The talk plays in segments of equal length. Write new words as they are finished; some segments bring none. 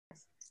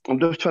I'm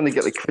just trying to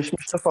get the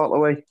Christmas stuff out of the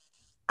way.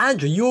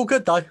 Andrew, you all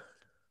good though?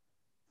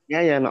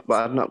 Yeah, not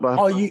bad, not bad.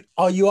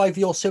 Are you over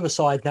your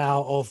suicide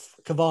now of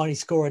Cavani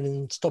scoring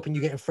and stopping you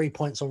getting 3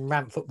 points on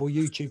Ramp Football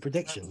YouTube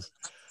predictions?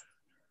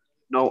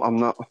 No, I'm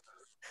not.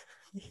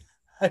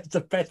 It's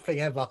the best thing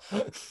ever.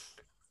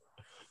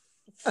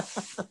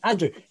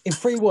 Andrew, in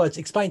 3 words,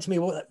 explain to me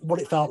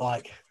what it felt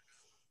like.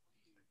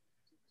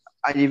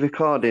 Are you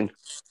recording?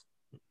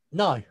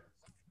 No.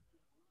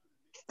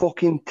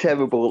 Fucking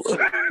terrible.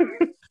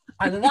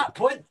 And at that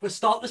point, we'll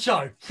start the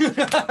show.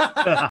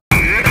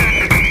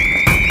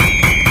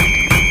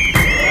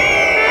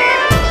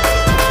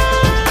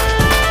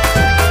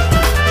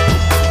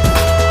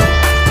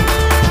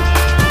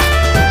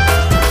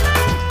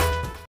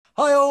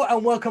 Hi all,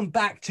 and welcome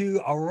back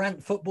to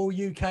Rant Football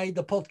UK,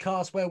 the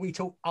podcast where we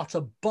talk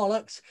utter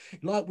bollocks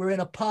like we're in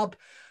a pub.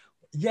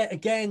 Yet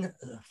again,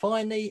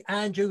 finally,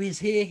 Andrew is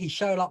here. He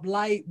showed up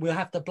late. We'll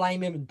have to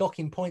blame him and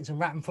docking points and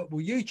Rant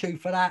Football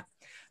YouTube for that.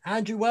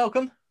 Andrew,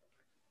 welcome.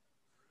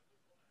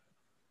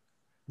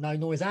 No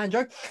noise,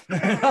 Andrew.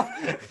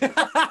 I'm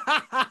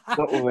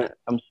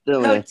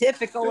still So here.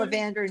 typical of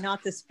Andrew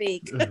not to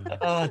speak.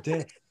 Oh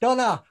dear.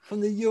 Donna from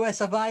the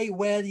US of A,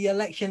 where the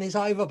election is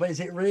over, but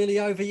is it really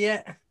over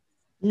yet?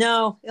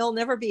 No, it'll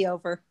never be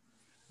over.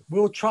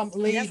 Will Trump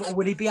leave, or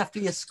will he have to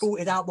be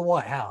escorted out the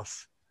White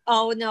House?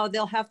 Oh, no,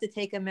 they'll have to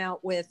take him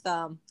out with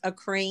a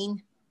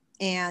crane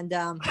and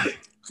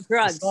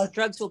drugs.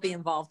 Drugs will be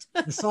involved.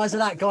 The size of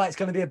that guy, it's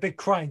going to be a big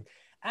crane.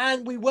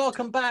 And we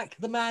welcome back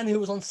the man who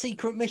was on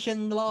secret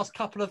mission the last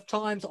couple of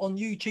times on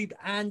YouTube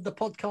and the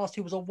podcast,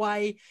 who was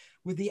away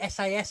with the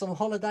SAS on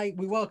holiday.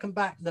 We welcome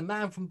back the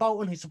man from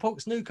Bolton who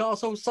supports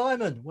Newcastle,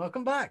 Simon.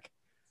 Welcome back.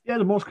 Yeah,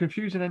 the most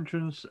confusing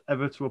entrance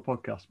ever to a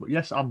podcast. But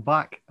yes, I'm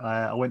back.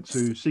 I went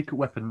to Secret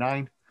Weapon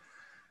 9.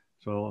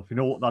 So if you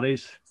know what that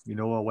is, you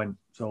know I went.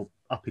 So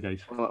happy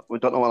days. Well, we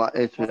don't know what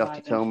that is, so you'd have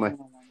to tell me.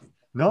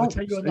 No,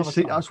 time.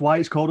 that's why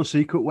it's called a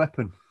secret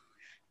weapon.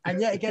 And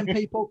yet again,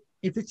 people,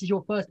 if this is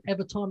your first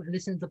ever time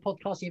listening to the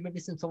podcast, you haven't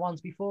listened to ones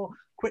before,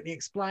 quickly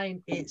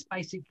explain. It's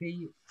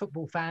basically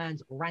football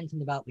fans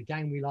ranting about the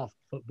game we love,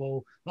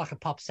 football, like a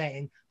pub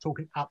setting,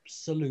 talking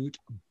absolute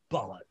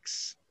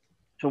bollocks.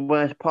 So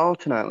where's Paul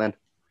tonight then?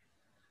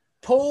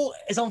 Paul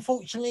is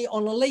unfortunately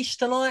on a leash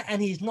tonight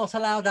and he's not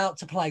allowed out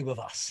to play with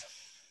us.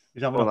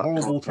 He's having a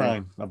horrible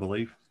time, I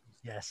believe.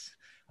 Yes,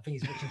 I think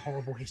he's watching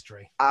horrible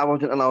history. I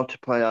wasn't allowed to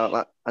play out.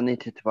 Like, I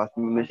needed to ask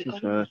my missus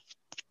first.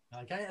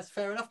 Okay, that's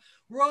fair enough.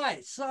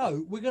 Right,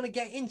 so we're going to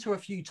get into a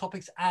few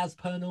topics as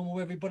per normal,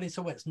 everybody,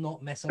 so let's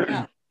not mess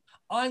about.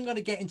 I'm going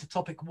to get into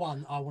topic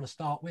one I want to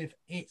start with.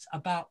 It's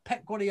about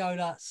Pep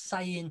Guardiola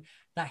saying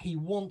that he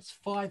wants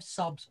 5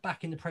 subs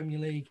back in the Premier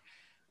League.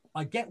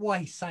 I get why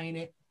he's saying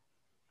it.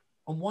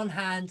 On one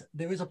hand,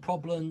 there is a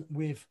problem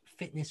with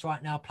fitness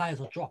right now. Players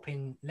are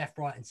dropping left,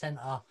 right, and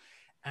centre,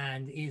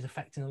 and it is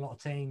affecting a lot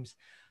of teams.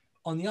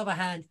 On the other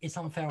hand, it's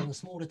unfair on the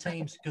smaller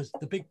teams because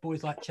the big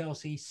boys like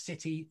Chelsea,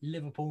 City,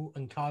 Liverpool,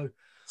 and co,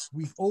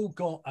 we've all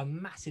got a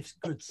massive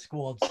good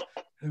squads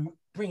who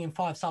bringing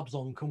 5 subs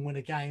on can win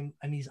a game.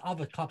 And these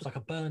other clubs, like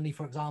a Burnley,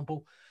 for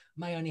example,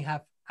 may only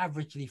have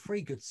averagely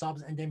 3 good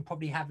subs and then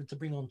probably having to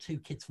bring on 2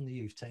 kids from the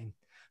youth team.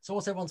 So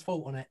what's everyone's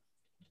fault on it?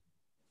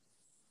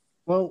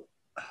 Well,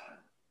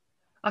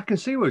 I can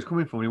see where he's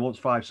coming from. He wants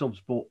 5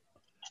 subs, but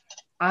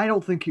I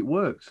don't think it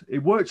works.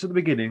 It works at the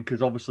beginning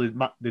because obviously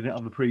Matt didn't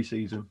have the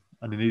pre-season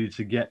and they needed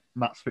to get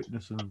Matt's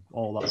fitness and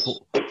all that.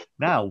 But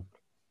now,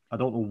 I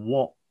don't know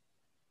what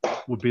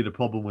would be the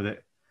problem with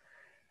it.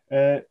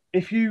 I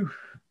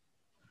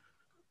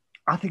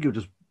think it would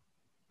just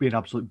be an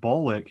absolute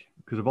ball ache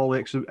because of all the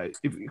extra.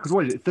 Because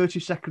what is it, 30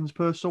 seconds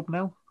per sub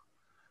now?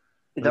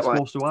 Is That's that right?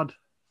 supposed to add.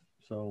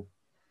 So,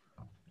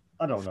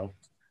 I don't know.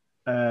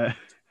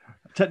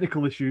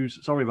 Technical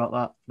issues. Sorry about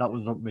that. That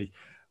was not me.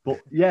 But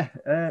yeah,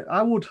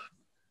 I'm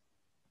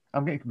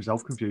getting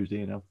myself confused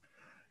here now.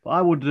 But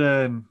I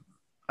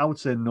would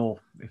say no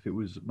if it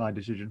was my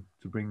decision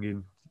to bring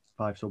in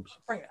 5 subs.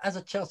 As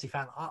a Chelsea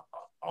fan,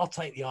 I'll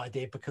take the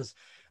idea because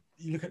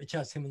you look at the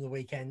Chelsea team on the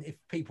weekend. If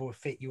people were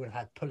fit, you would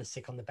have had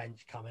Pulisic on the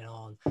bench coming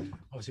on.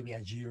 Obviously, we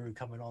had Giroud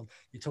coming on.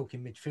 You're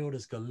talking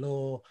midfielders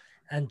galore,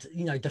 and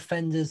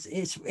defenders.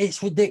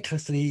 It's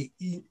ridiculously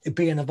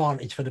be an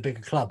advantage for the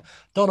bigger club.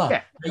 Donna,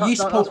 yeah,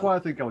 that's why I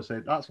think I would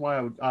say. That's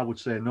why I would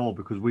say no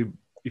because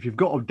if you've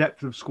got a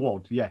depth of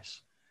squad,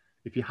 yes.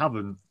 If you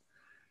haven't,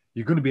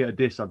 you're going to be at a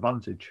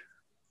disadvantage.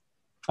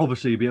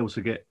 Obviously, you'll be able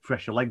to get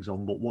fresher legs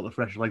on, but what the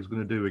fresher legs are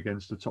going to do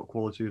against the top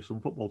quality of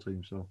some football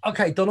teams? So,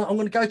 okay, Donna, I'm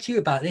going to go to you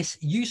about this.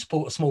 You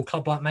support a small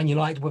club like Man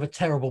United with a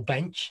terrible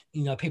bench.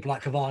 People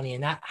like Cavani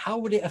and that. How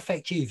would it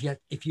affect you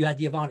if you had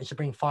the advantage to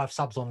bring 5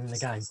 subs on in the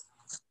game?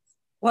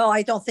 Well,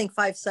 I don't think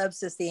 5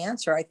 subs is the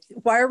answer.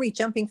 Why are we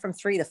jumping from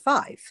 3 to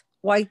 5?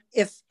 Why,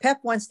 if Pep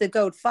wants to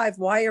go to 5,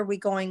 why are we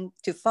going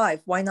to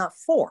 5? Why not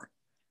 4?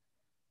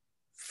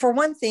 For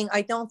one thing,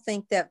 I don't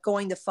think that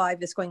going to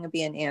 5 is going to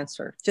be an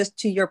answer. Just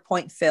to your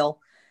point, Phil,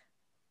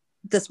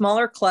 the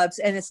smaller clubs,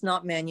 and it's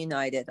not Man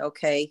United,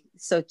 okay?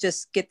 So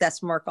just get that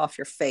smirk off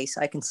your face.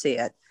 I can see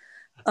it.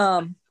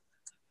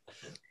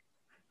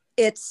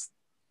 it's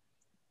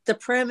the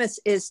premise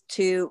is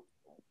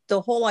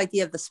the whole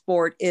idea of the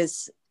sport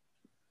is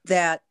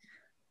that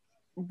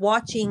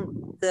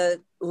watching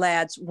the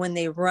lads when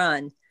they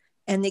run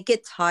and they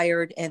get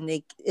tired and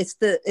it's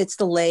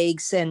the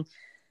legs, and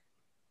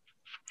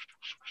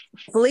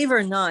believe it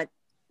or not,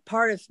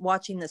 part of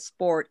watching the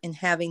sport and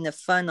having the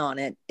fun on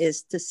it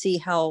is to see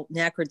how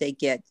knackered they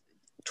get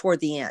toward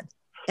the end.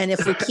 And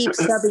if we keep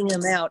subbing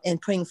them out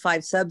and putting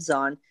 5 subs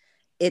on,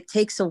 it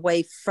takes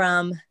away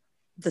from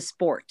the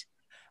sport.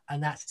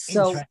 And that's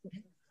so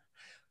interesting.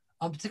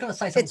 I'm just going to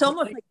say something. It's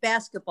almost like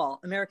basketball,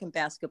 American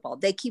basketball.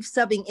 They keep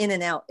subbing in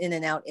and out, in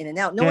and out, in and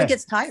out. No one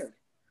gets tired.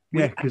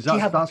 Yeah, because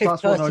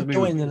that's what annoys me.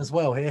 Joining as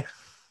well here.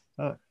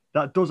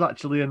 That does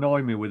actually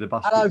annoy me with the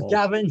basketball. Hello,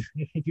 Gavin.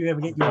 If you ever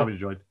get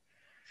your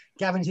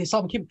Gavin's here, so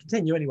I'm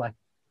continue anyway.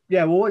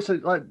 Yeah, well, it's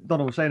like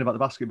Donald was saying about the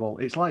basketball.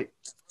 It's like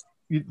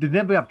they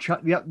never have chat.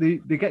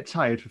 They get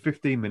tired for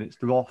 15 minutes.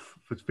 They're off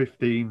for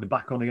 15. They're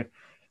back on again.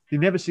 They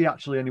never see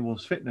actually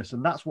anyone's fitness,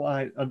 and that's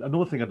why.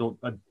 Another thing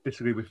I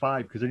disagree with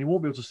 5, because then you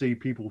won't be able to see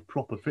people's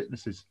proper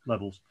fitness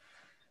levels.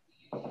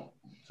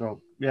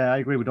 So yeah, I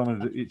agree with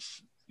Donald.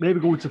 It's maybe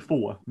going to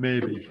 4,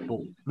 maybe, but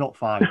not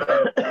 5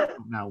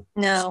 now.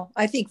 No,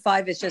 I think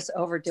 5 is just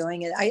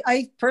overdoing it.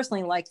 I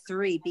personally like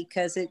 3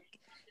 because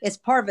it's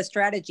part of a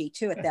strategy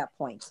too at that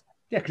point.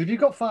 Yeah, because if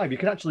you've got 5, you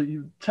can actually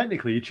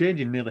technically you're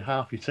changing nearly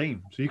half your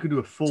team, so you could do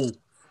a full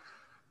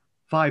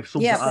 5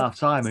 subs at half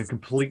time and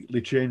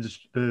completely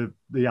change the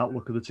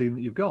outlook of the team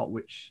that you've got.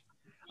 Which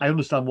I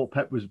understand what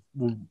Pep would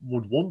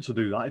want to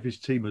do that if his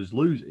team is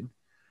losing,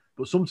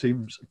 but some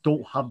teams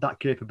don't have that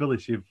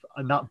capability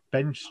and that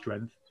bench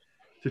strength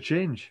to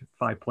change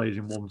 5 players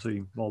in one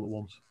team all at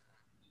once.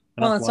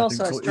 And well, it's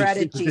also a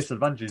strategy. It's a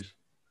disadvantage.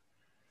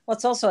 Well,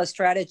 it's also a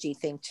strategy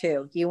thing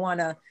too. You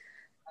want to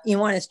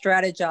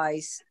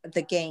strategize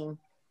the game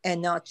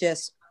and not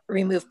just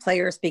remove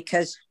players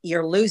because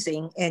you're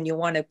losing and you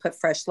want to put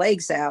fresh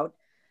legs out.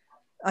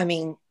 I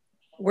mean,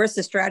 where's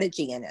the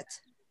strategy in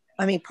it?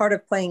 I mean, part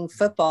of playing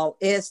football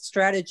is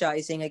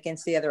strategizing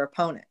against the other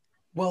opponent.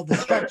 Well, the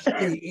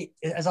strategy,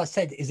 as I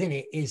said,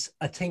 is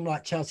a team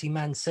like Chelsea,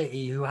 Man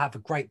City, who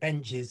have great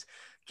benches,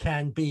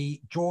 can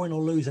be drawing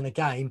or losing a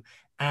game.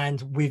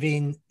 And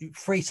within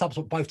 3 subs,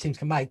 what both teams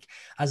can make,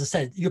 as I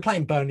said, you're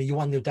playing Burnley, you're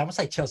 1-0 down. I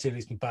say Chelsea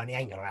losing Burnley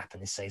ain't going to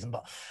happen this season.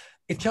 But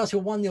if Chelsea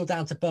are 1-0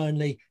 down to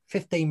Burnley,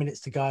 15 minutes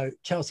to go,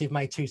 Chelsea have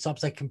made 2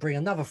 subs, they can bring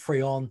another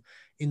 3 on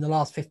in the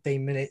last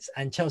 15 minutes,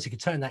 and Chelsea could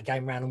turn that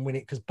game around and win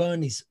it because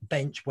Burnley's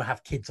bench will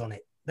have kids on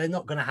it. They're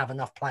not going to have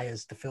enough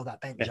players to fill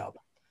that bench up.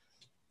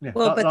 Yeah,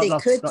 well, but they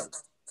could.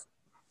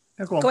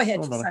 Yeah, go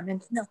ahead,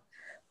 Simon. No,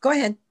 go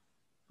ahead.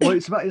 Well,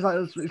 it's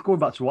going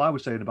back to what I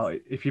was saying about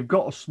it. If you've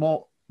got a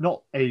small,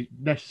 not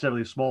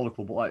necessarily a smaller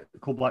club, but like a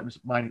club like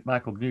my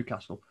club,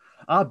 Newcastle,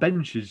 our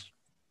bench is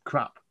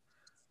crap,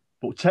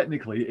 but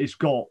technically it's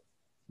got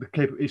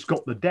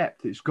the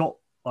depth. It's got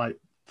like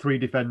 3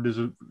 defenders,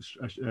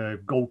 a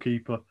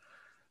goalkeeper, a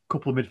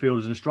couple of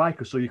midfielders, and a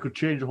striker. So you could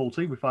change the whole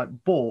team with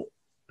 5, but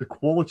the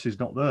quality is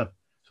not there.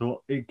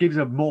 So it gives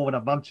them more of an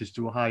advantage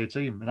to a higher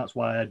team, and that's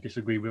why I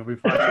disagree with every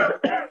 5.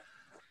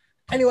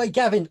 Anyway,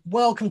 Gavin,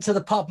 welcome to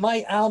the pub,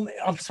 mate. I'm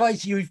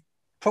surprised you've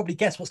probably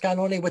guessed what's going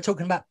on here. We're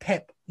talking about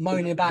Pep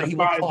moaning about he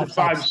wants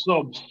 5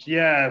 subs.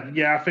 Yeah,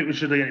 I think we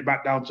should get it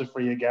back down to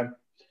 3 again.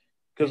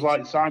 Because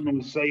like Simon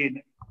was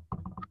saying,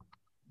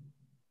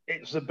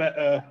 it's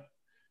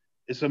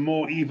a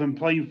more even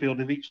playing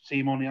field if each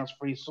team only has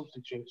 3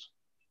 substitutes.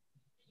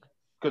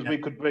 Because we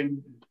could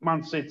bring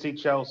Man City,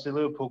 Chelsea,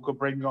 Liverpool could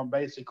bring on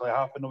basically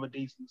half another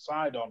decent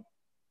side on.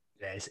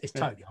 Yeah, it's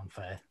totally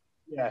unfair.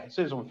 Yeah, it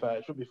is unfair.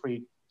 It should be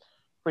 3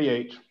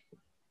 each.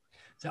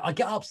 So I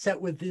get upset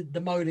with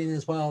the moaning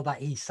as well that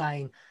he's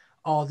saying,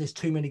 oh, there's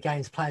too many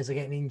games, players are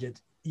getting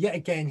injured. Yet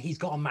again, he's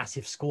got a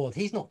massive squad.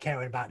 He's not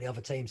caring about the other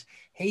teams.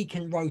 He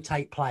can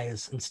rotate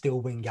players and still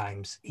win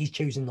games. He's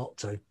choosing not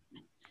to.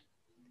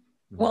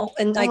 Well,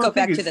 and I go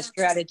back to the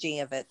strategy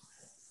of it.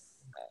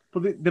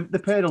 But they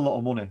paid a lot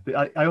of money.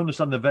 I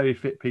understand they're very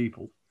fit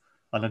people.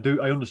 And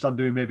I understand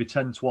doing maybe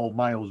 10, 12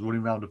 miles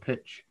running around a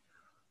pitch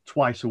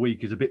twice a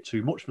week is a bit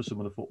too much for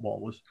some of the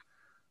footballers.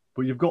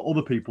 But you've got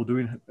other people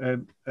doing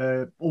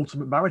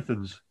ultimate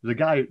marathons. There's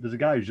a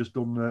guy who's just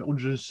done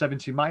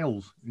 170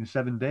 miles in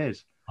 7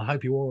 days. I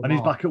hope you all. And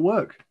he's back at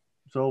work.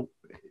 So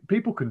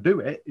people can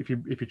do it if you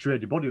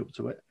trade your body up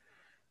to it.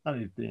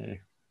 And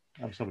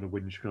I'm just having a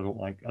whinge because I don't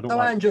like.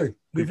 Andrew,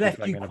 we've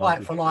left you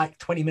quiet for like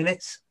 20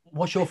 minutes.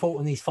 What's your thought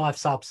on these 5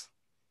 subs?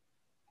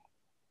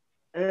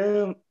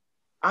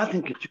 I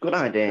think it's a good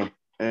idea.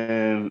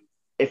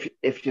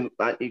 If you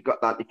like, you've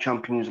got like the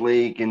Champions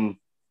League and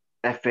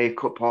FA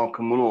Cup all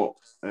coming up,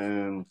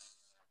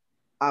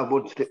 I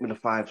would stick with a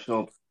 5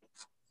 sub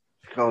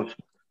because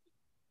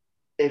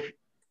if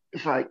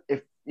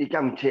you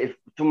guarantee if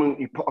someone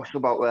you put a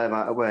sub out there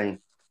right away,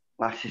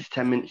 last is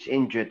 10 minutes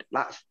injured,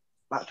 that's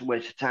a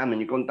waste of time,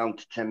 and you're going down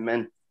to 10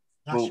 men.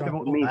 That's so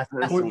right. me That's the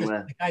risk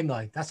of the game,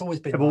 though. That's always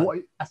been.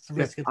 That's the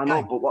risk of the game.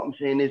 I know, but what I'm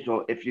saying is,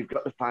 though, if you've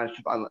got the 5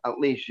 sub, at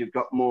least you've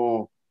got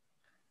more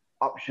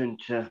option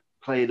to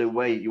play the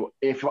way if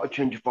you want to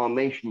change your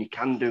formation, you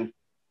can do.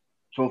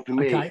 So for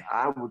me, Okay.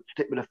 I would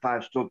stick with the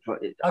 5 subs.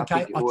 Okay, I'll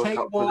tell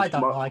you why I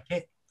don't like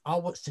it. I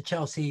watched the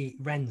Chelsea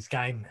Rennes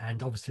game,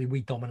 and obviously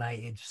we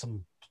dominated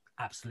some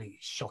absolutely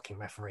shocking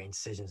refereeing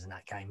decisions in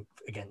that game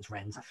against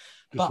Rennes.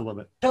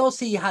 But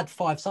Chelsea had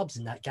 5 subs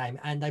in that game,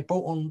 and they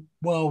brought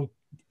on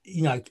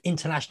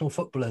international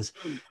footballers.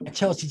 And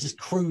Chelsea just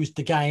cruised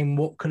the game.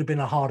 What could have been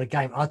a harder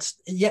game?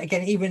 Yet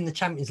again, even in the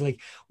Champions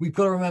League, we've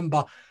got to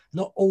remember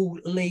not all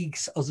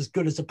leagues are as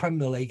good as the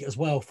Premier League as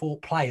well for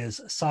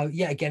players. So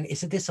yet again,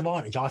 it's a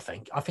disadvantage. I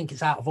think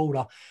it's out of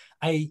order.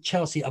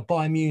 Chelsea, a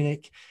Bayern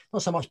Munich,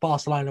 not so much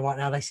Barcelona right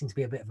now. They seem to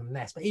be a bit of a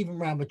mess. But even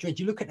Real Madrid,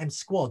 you look at them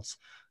squads.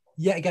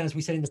 Yet again, as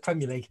we said in the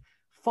Premier League,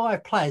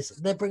 5 players,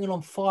 they're bringing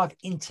on 5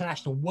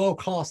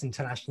 world-class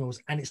internationals,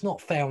 and it's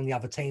not fair on the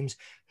other teams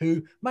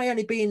who may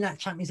only be in that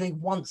Champions League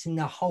once in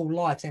their whole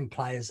lives, them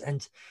players.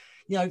 And,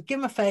 give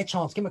them a fair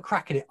chance, give them a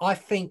crack at it. I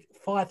think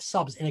 5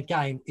 subs in a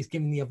game is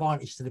giving the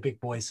advantage to the big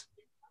boys.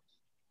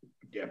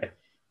 Yeah.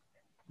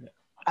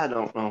 I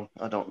don't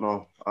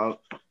know.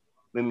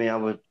 With me, I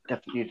would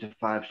definitely use the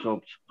 5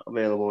 subs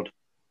available.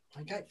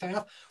 Okay, fair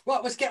enough.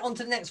 Right, let's get on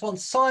to the next one.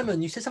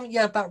 Simon, you said something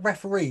about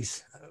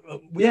referees.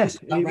 Yes,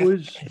 it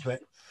was.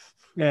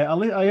 Yeah,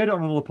 I heard it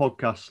on another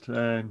podcast.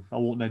 I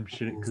won't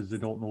mention it because they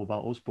don't know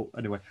about us. But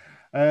anyway,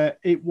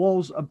 it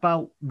was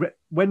about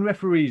when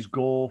referees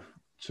go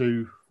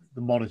to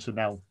the monitor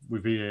now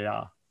with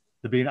VAR.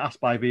 They're being asked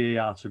by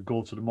VAR to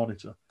go to the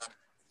monitor.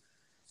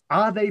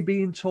 Are they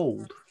being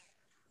told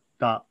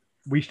that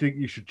we think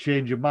you should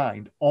change your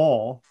mind,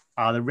 or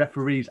are the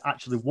referees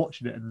actually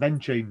watching it and then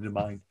changing their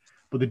mind?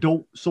 But they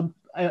don't. Some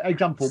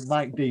example,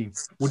 Mike Dean,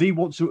 would he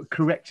want to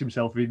correct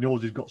himself if he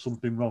knows he's got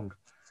something wrong?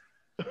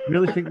 You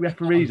really think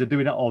referees are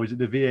doing that, or is it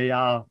the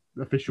VAR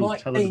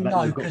officials telling them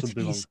that they've got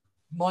something wrong?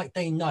 Mike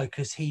Dean, no,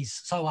 because he's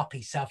so up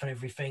himself and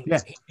everything. Yeah.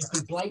 He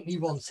could be blatantly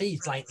wrong,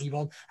 sees blatantly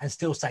wrong, and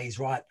still say he's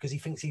right because he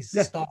thinks he's.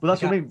 Yeah, but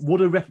that's what I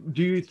mean.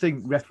 Do you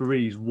think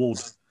referees would,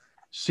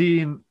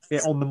 seeing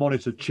it on the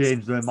monitor,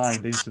 change their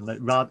mind instantly,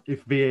 rather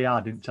if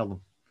VAR didn't tell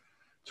them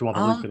to have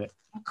a look at it?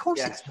 Of course,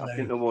 yes, I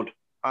think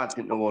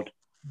they would.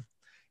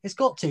 It's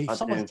got to. If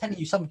someone's telling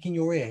you something in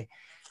your ear,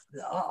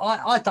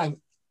 I don't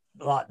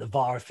like the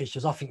VAR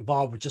officials. I think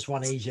VAR would just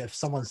run easier if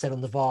someone said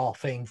on the VAR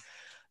thing,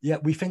 yeah,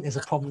 we think there's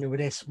a problem with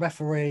this.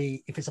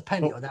 Referee, if it's a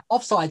penalty or that,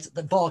 offsides,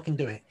 the VAR can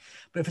do it.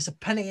 But if it's a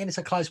penalty and it's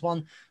a close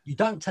one, you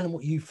don't tell them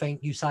what you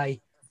think. You say,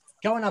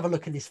 go and have a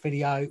look at this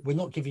video. We're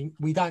not giving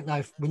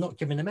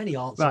them any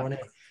answer on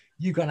it.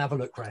 You go and have a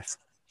look, ref.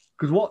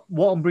 Because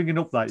what I'm bringing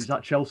up is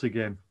that Chelsea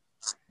game.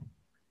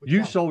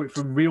 You saw it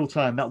from real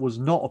time. That was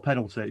not a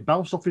penalty. It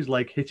bounced off his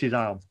leg, hit his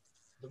arm.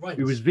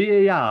 It was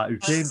VAR who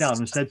came down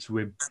and said to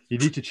him, you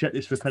need to check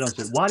this for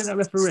penalty. Why didn't that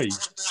referee?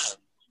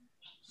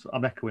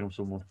 I'm echoing on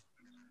someone.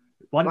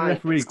 Why didn't the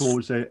referee go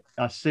and say,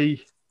 I've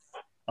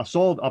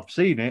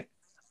seen it.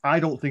 I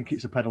don't think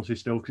it's a penalty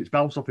still because it's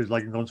bounced off his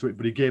leg and gone to it,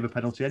 but he gave a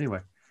penalty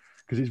anyway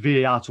because it's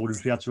VAR told him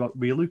he had to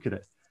re-look at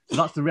it. So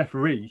that's the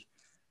referee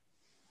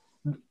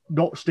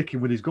not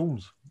sticking with his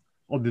guns.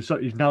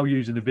 He's now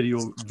using the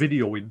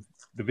videoing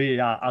the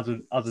VAR as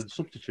a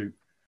substitute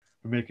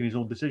for making his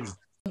own decision.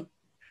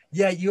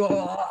 Yeah,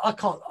 I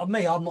can't. I'm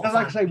not.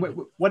 Like I say,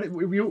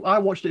 I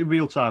watched it in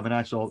real time and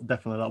I saw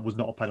definitely that was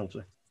not a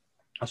penalty.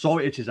 I saw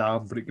it hit his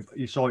arm, but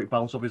you saw it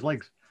bounce off his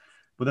legs.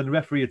 But then the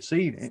referee had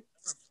seen it.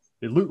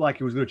 It looked like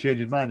he was going to change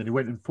his mind, and he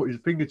went and put his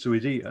finger to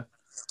his ear,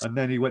 and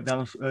then he went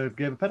down and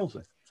gave a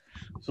penalty.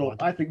 So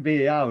I think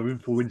VAR are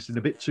influencing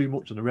a bit too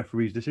much on the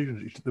referees'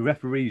 decisions. The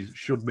referees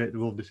should make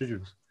their own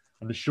decisions,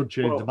 and they should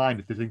change their mind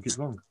if they think it's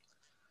wrong.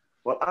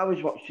 Well, I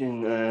was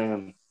watching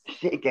the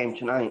City game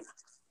tonight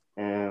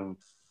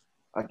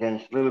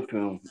against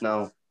Liverpool.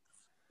 Now,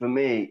 for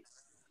me,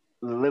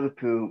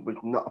 Liverpool was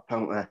not a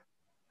penalty.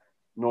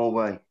 No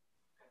way.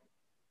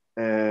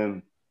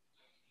 The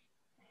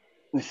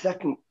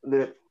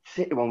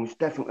City one was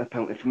definitely a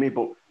penalty for me,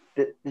 but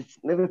the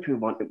Liverpool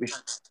one, it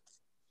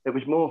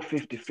was more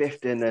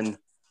 50-50, and then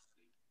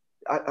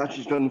as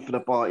he's running for the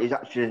ball, he's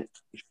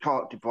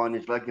caught the ball in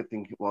his leg, I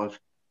think it was,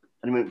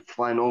 and he went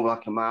flying over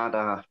like a mad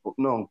ass. But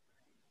no,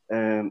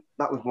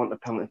 that was one of the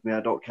penalty for me.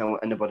 I don't care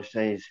what anybody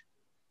says.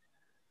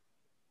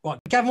 Right,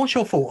 Gavin, what's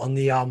your thought on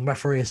the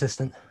referee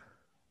assistant?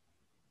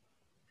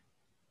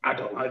 I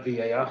don't like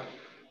VAR.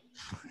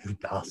 Who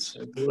does?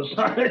 I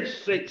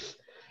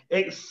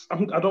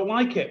don't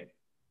like it.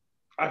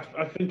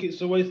 I think it's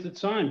a waste of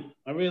time.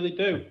 I really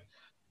do.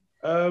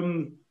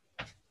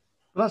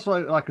 That's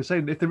like I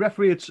said. If the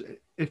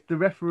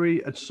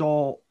referee had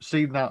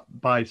seen that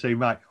by saying,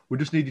 right, we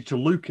just needed to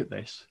look at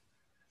this,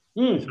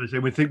 so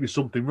saying we think there's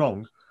something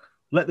wrong,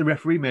 let the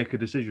referee make a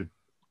decision.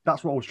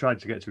 That's what I was trying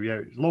to get to. Yeah,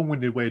 it's a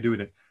long-winded way of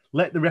doing it.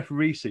 Let the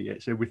referee see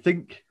it. So we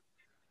think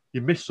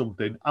you missed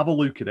something, have a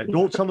look at it.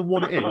 Don't tell them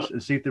what it is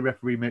and see if the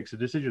referee makes a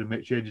decision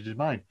and changes his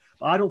mind.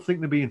 But I don't think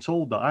they're being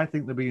told that. I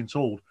think they're being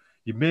told,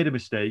 you made a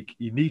mistake,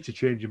 you need to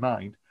change your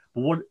mind.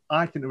 But what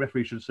I think the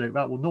referee should say,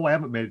 right, well, no, I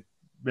haven't made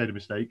a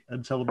mistake,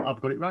 and tell them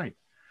I've got it right.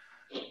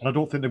 And I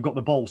don't think they've got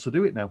the balls to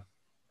do it now.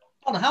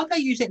 How do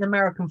they use it in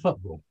American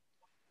football?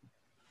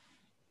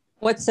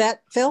 What's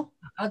that, Phil?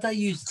 How do they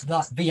use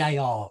that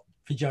VAR,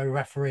 video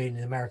refereeing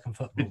in American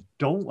football?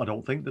 I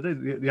don't think they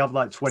do. They have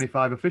like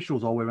 25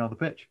 officials all the way around the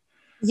pitch.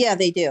 Yeah,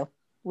 they do.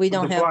 We With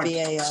don't the have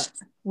flag. VAR.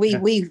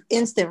 We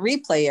instant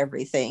replay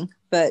everything,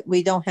 but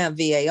we don't have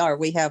VAR.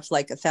 We have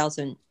like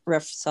 1,000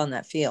 refs on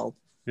that field.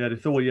 Yeah, they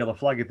throw a yellow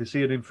flag. If they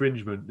see an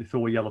infringement, they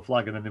throw a yellow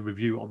flag and then they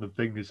review it on the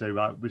thing. They say,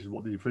 right, this is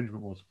what the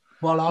infringement was.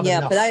 Well,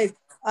 Yeah, but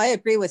I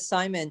agree with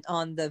Simon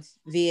on the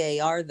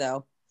VAR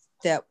though,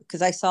 that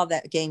because I saw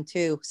that game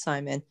too,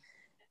 Simon,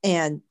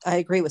 and I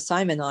agree with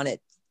Simon on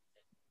it.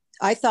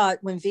 I thought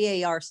when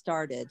VAR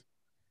started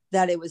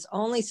that it was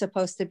only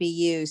supposed to be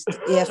used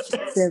if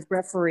the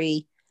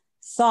referee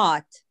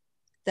thought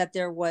that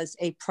there was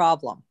a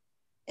problem.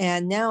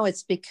 And now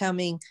it's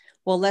becoming,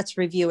 well, let's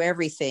review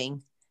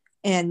everything.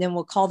 And then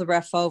we'll call the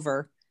ref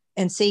over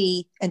and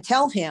see and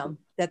tell him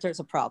that there's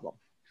a problem.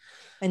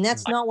 And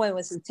that's not what it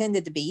was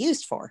intended to be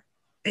used for,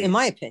 in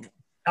my opinion.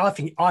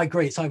 I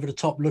agree. It's over the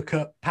top. Look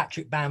at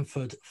Patrick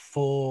Bamford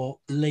for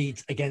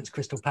Leeds against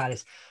Crystal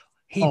Palace.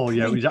 What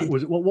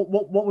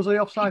was the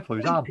offside for?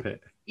 His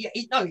armpit? Yeah,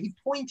 he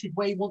pointed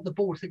where he wanted the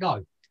ball to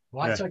go.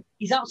 Right, Yeah. so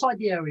he's outside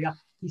the area.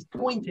 He's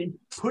pointing,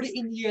 put it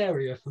in the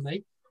area for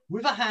me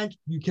with a hand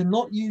you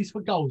cannot use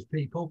for goals,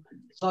 people.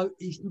 So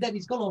then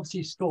he's gone,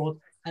 obviously scored,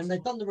 and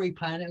they've done the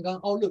replay and going,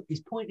 oh look, he's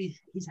pointed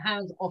his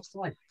hands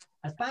offside.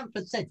 As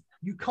Bamford said,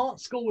 you can't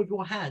score with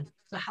your hand,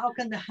 so how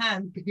can the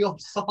hand be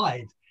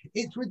offside?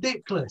 It's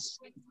ridiculous.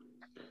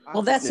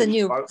 Well, that's a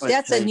new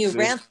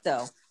rant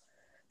though.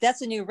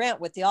 That's a new rant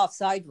with the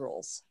offside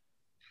rules.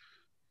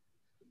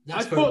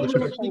 I thought they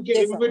were actually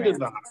getting rid of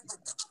that.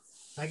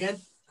 Again?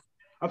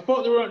 I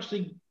thought they were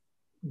actually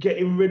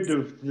getting rid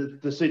of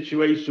the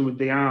situation with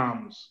the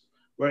arms,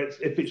 where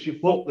if it's your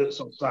foot that's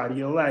offside,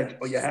 your leg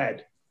or your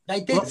head.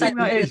 They did say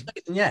that is,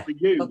 yeah. But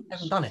they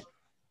haven't done it.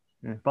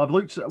 Yeah, but I've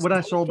looked when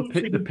I saw the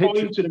picture.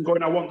 Pointed and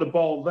going, I want the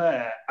ball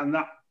there, and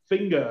that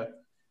finger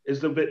is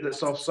the bit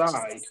that's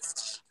offside.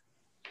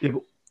 Yeah,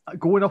 but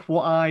going off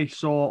what I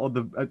saw on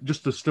the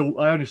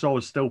I only saw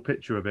a still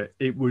picture of it.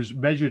 It was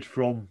measured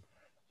from,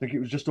 I think it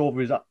was just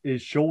over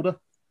his shoulder.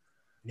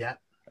 Yeah.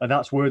 And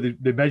that's where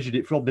they measured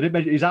it from. They didn't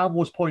measure his arm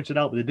was pointed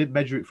out, but they didn't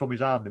measure it from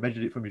his arm. They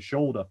measured it from his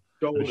shoulder.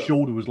 And his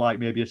shoulder was like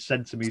maybe a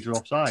centimetre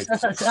offside.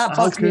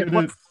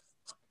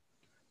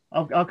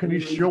 How can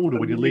his shoulder,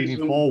 when you're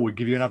leaning forward,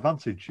 give you an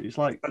advantage? It's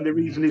like, and the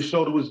reason his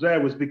shoulder was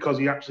there was because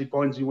he actually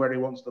pointed where he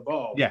wants the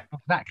ball. Yeah,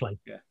 exactly.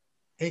 Yeah,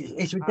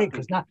 it's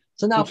ridiculous.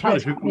 Now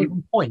players can't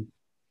even point.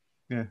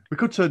 Yeah, we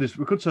could turn this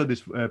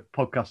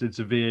podcast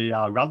into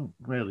VAR rant,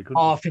 really.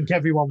 I think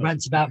everyone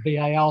rants about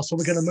VAR, so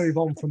we're going to move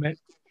on from it.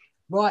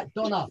 Right,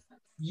 Donna,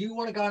 you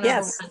want to go and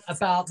have a rant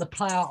about the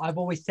player I've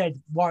always said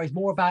worries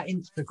more about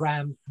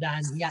Instagram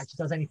than he actually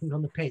does anything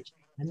on the pitch,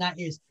 and that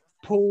is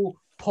Paul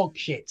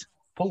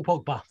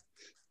Pogba.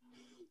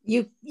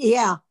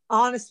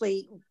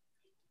 Honestly,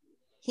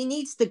 he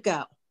needs to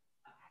go.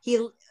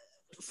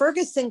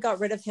 Ferguson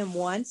got rid of him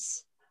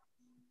once,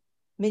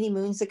 many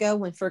moons ago,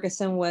 when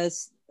Ferguson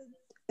was,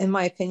 in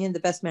my opinion, the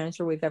best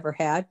manager we've ever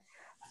had.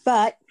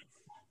 But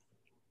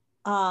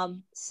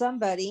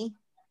somebody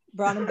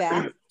brought him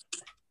back.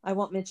 I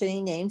won't mention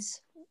any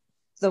names.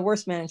 The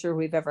worst manager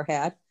we've ever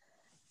had.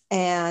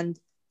 And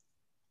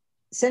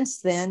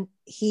since then,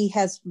 he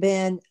has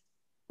been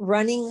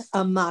running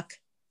amok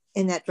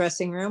in that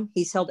dressing room.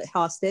 He's held it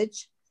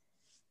hostage.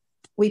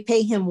 We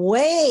pay him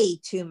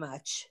way too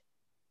much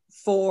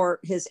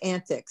for his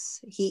antics.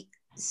 He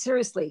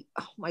seriously,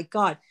 oh my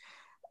God.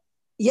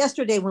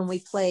 Yesterday when we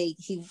played,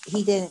 he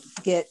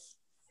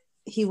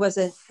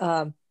wasn't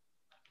on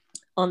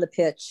the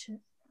pitch.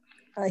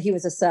 He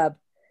was a sub.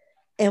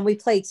 And we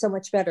played so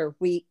much better.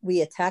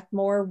 We attacked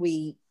more.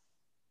 We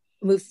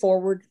moved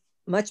forward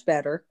much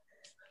better.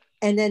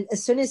 And then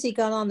as soon as he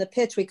got on the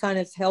pitch, we kind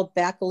of held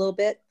back a little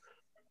bit.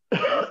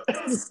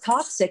 He's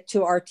toxic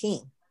to our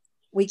team.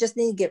 We just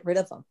need to get rid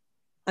of him.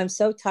 I'm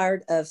so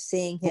tired of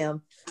seeing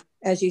him,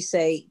 as you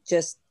say,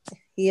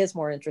 he is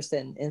more interested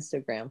in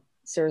Instagram.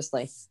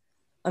 Seriously.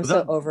 I'm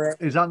so over it.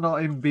 Is that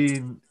not him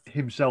being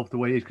himself the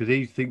way he is? Because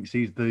he thinks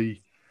he's the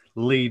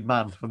lead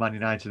man for Man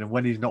United, and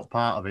when he's not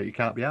part of it, he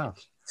can't be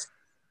asked.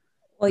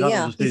 Well,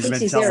 yeah, he thinks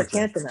he's Eric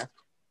Cantona.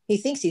 He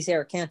thinks he's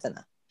Eric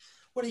Cantona.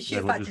 Well,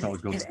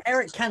 if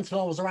Eric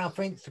Cantona was around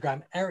for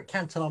Instagram, Eric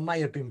Cantona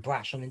may have been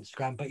brash on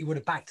Instagram, but he would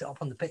have backed it up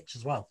on the pitch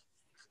as well.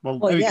 Well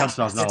Eric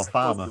Cantona's now a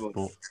farmer,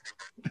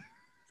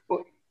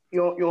 but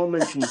you're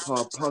mentioning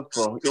Paul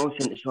Pogba. You're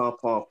saying it's our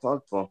Paul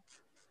Pogba,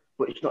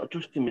 but it's not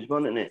just him as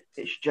well, isn't it?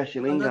 It's Jesse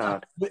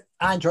Lingard.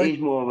 Andrew,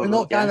 we're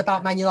not going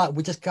about Man United.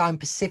 We're just going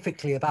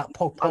specifically about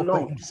Paul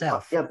Pogba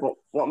himself. Yeah, but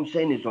what I'm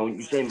saying is, though,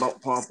 you're saying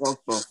about Paul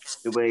Pogba,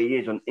 the way he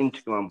is on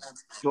Instagram.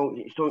 So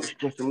it's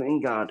Jesse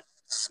Lingard.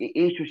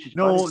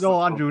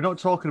 No, Andrew, we're not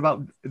talking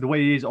about the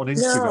way he is on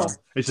Instagram. No.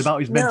 It's about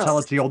his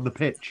mentality on the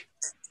pitch.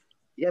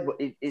 Yeah, but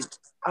his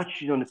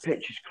attitude on the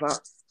pitch is crap.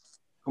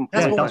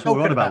 Yeah, that's what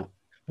we're on about.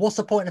 What's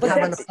the point of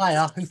having a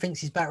player who thinks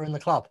he's better in the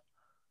club?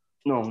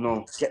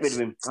 No, get rid of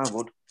him. I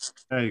would.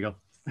 There you go.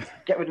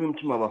 Get rid of him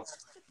tomorrow.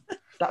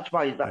 That's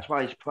why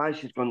his price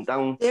has gone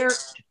down. There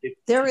is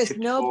 54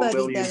 nobody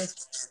million. that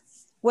is.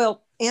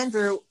 Well,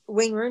 Andrew,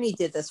 Wayne Rooney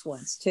did this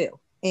once too,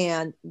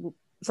 and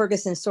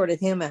Ferguson sorted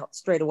him out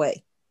straight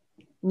away.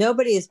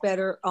 Nobody is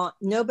better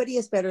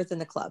than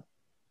the club.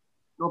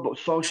 No, but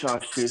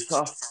Solskjaer's too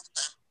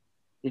soft.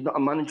 He's not a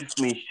manager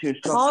for me. He's too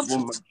soft.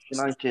 One Manchester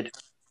United.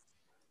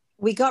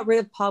 We got rid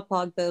of Paul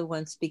Pogba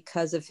once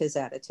because of his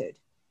attitude.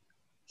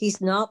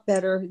 He's not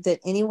better than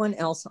anyone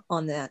else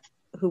on that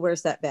who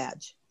wears that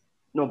badge.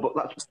 No, but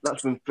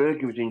that's when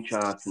Fergie was in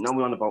charge. Now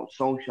we're on about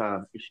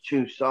Solskjaer. He's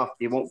too soft.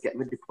 He won't get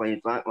rid of players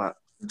like that.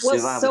 Well,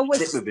 They'd rather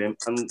stick with him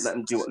and let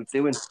him do what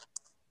they're doing.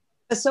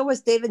 So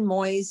was David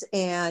Moyes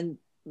and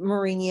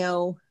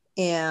Mourinho,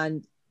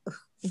 and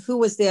who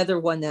was the other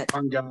one that?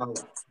 Van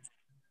Gaal.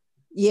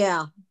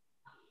 Yeah,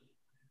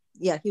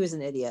 he was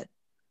an idiot.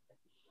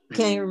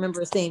 Can't even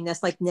remember his name.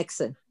 That's like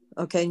Nixon.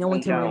 Okay, no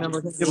one can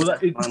remember his name.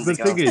 Yeah, the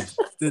thing is,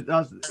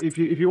 if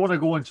you want to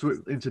go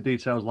into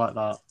details like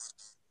that,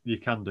 you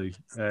can do.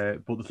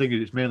 But the thing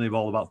is, it's mainly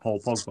all about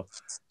Paul Pogba.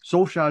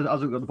 Solskjaer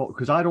hasn't got the ball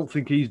because I don't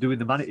think he's doing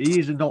the man. He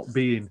is not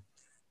being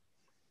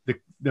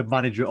the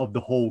manager of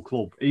the whole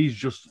club. He's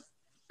just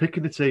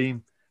picking the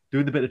team,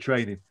 doing a bit of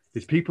training.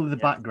 There's people in the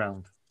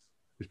background.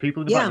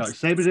 Background.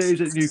 Same as it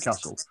is at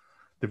Newcastle.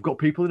 They've got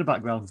people in the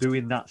background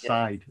doing that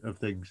side of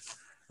things.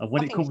 And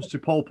when it comes to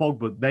Paul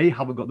Pogba, they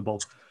haven't got the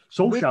ball.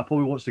 Solskjaer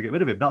probably wants to get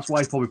rid of him. That's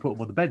why he probably put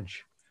him on the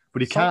bench.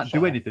 But he can't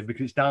do anything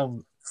because it's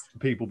down to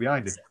people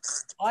behind him.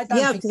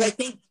 Because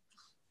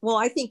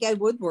I think Ed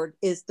Woodward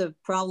is the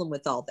problem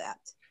with all that.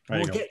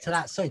 We'll get to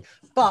that soon.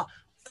 But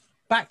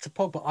back to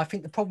Pogba, I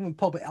think the problem with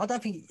Pogba,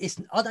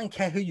 I don't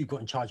care who you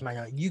got in charge,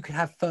 man. You could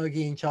have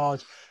Fergie in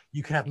charge,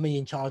 you could have me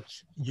in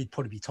charge. You'd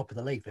probably be top of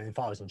the league if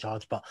I was in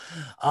charge, but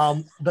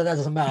that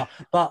doesn't matter.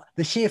 But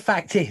the sheer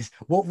fact is,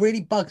 what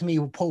really bugs me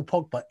with Paul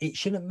Pogba, it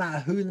shouldn't matter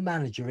who the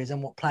manager is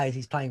and what players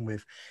he's playing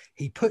with.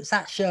 He puts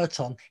that shirt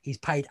on, he's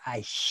paid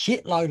a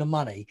shitload of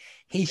money.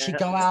 He should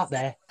go out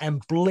there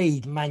and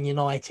bleed Man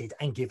United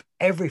and give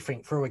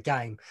everything for a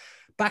game.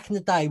 Back in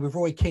the day with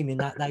Roy Keane in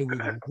that, they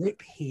would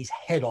rip his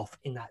head off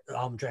in that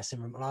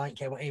dressing room, and I don't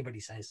care what anybody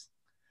says.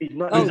 He's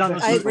not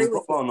I agree with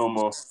football no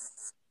more.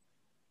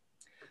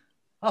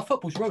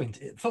 Football's ruined.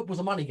 Football's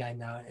a money game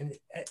now, and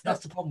that's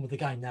the problem with the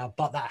game now.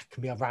 But that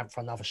can be a rant for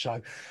another show.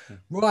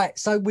 Right,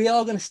 so we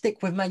are going to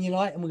stick with Man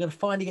United, and we're going to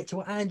finally get to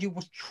what Andrew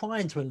was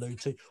trying to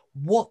allude to.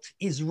 What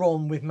is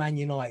wrong with Man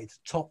United,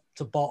 top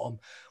to bottom?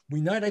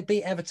 We know they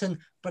beat Everton,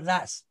 but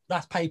that's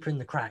paper in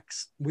the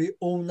cracks. We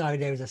all know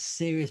there is a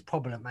serious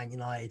problem at Man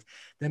United.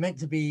 They're meant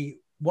to be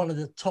one of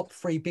the top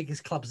 3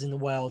 biggest clubs in the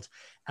world,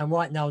 and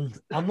right now,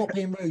 I'm not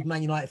being rude,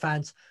 Man United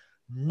fans.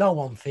 No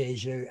one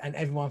fears you, and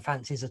everyone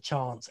fancies a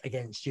chance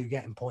against you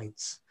getting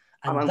points.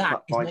 And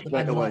that is not the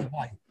Man United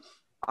way.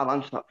 I'll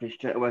answer that for you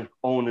straight away.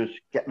 Owners,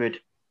 get rid.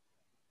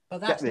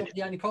 But that's not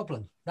the only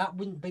problem. That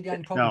wouldn't be the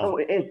only problem. No,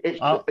 it is.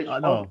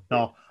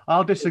 No.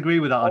 I'll disagree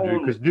with that,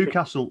 Andrew, because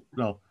Newcastle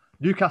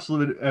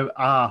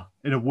are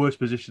in a worse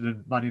position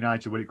than Man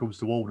United when it comes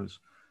to owners.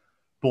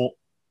 But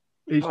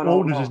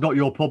owners is not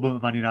your problem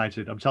at Man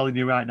United. I'm telling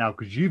you right now,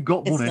 because you've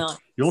got money,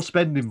 you're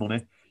spending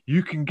money.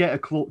 You can get a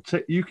club.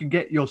 You can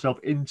get yourself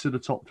into the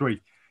top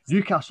 3.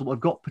 Newcastle have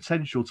got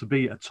potential to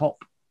be a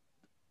top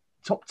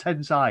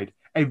 10 side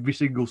every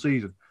single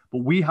season, but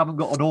we haven't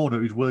got an owner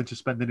who's willing to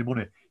spend any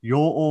money.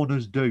 Your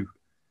owners do.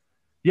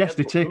 Yes,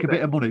 they take a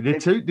bit of money. They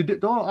do.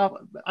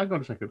 Hang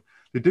on a second.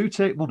 They do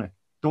take money.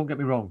 Don't get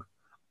me wrong.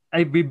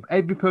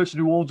 Every person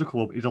who owns a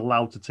club is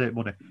allowed to take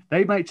money.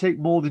 They might take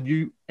more than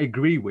you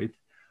agree with,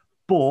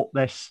 but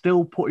they're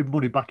still putting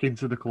money back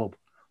into the club.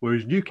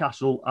 Whereas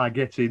Newcastle are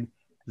getting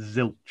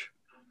zilch.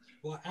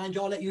 Well,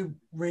 Andrew, I'll let you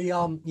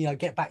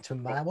get back to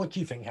him, man. What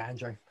do you think,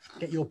 Andrew?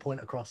 Get your point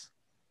across.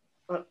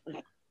 Like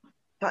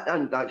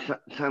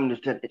Simon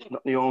just said, it's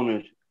not the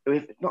owners.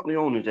 If it's not the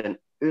owners, then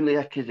who the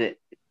heck is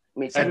it? I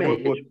mean, to me,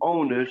 it's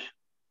owners.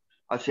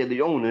 I'd say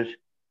the owners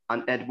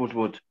and Ed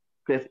Woodward.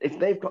 Because if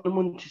they've got the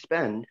money to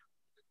spend,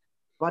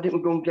 why didn't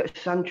we go and get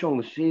Sancho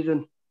this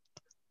season?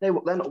 They're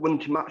not willing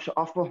to match the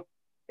offer.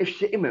 If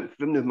City went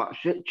for them to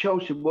match it,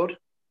 Chelsea would.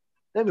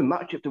 They would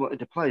match if they wanted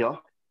to play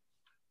off.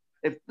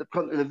 If the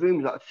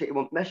rumors that City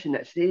want Messi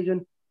next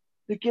season,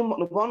 they give them what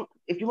they want.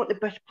 If you want the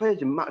best players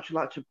in match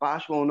like to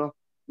Barcelona,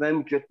 Real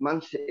Madrid,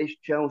 Man City,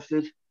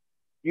 Chelsea,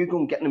 you go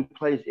and get them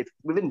players. If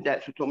within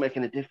depth, it don't make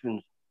any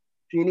difference.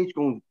 So you need to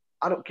go and,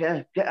 I don't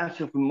care, get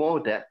ourselves in more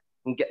debt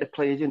and get the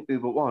players in who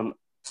we want.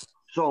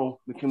 So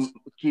we can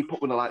keep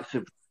up with the likes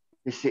of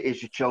the Cities,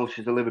 the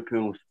Chelseas, the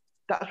Liverpools.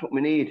 That's what we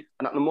need.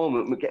 And at the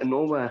moment, we're getting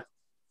nowhere.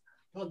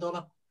 Go on,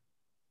 Donna.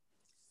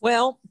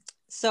 Well,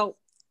 so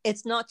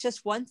it's not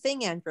just one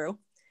thing, Andrew.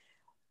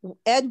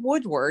 Ed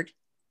Woodward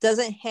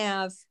doesn't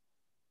have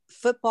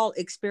football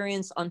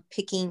experience on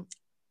picking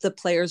the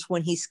players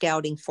when he's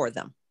scouting for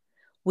them.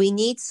 We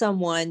need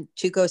someone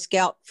to go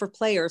scout for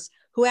players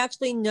who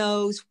actually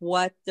knows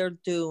what they're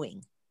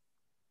doing.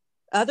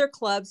 Other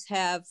clubs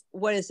have,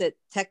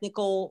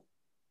 technical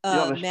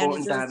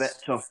managers.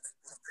 Director.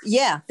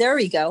 Yeah, there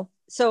we go.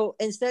 So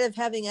instead of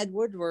having Ed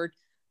Woodward,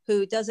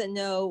 who doesn't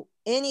know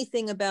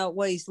anything about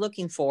what he's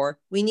looking for,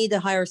 we need to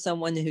hire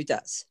someone who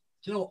does.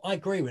 Do you know what? I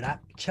agree with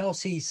that.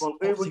 Chelsea's. Well,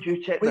 who would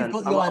you take we've then?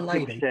 got A the lot Iron of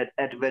people Lady. said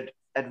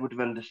Edward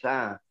van der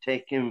Sar.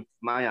 Take him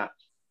from Ajax.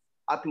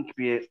 I think he'd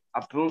be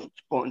a brilliant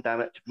sporting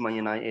director for Man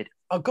United.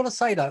 I've got to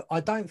say though, I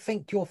don't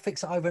think you'll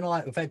fix it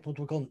overnight with Edward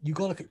Wagon. You've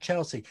got to look at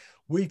Chelsea.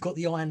 We've got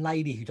the Iron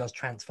Lady who does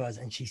transfers,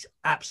 and she's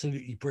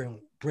absolutely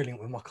brilliant.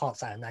 Brilliant. I can't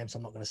say her name, so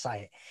I'm not going to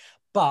say it.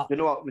 But You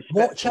know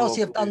what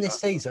Chelsea have done this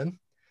season,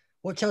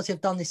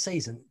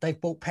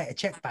 they've brought Petr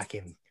Cech back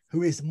in,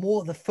 who is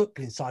more the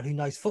footballing side, who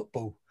knows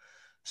football.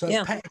 So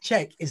Yeah. Petr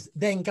Cech is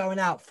then going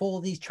out for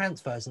these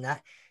transfers and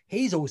that.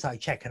 He's also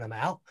checking them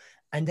out.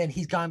 And then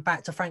he's going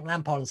back to Frank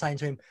Lampard and saying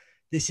to him,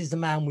 this is the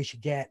man we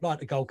should get, like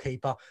the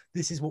goalkeeper.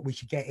 This is what we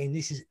should get in.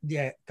 This is,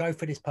 go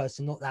for this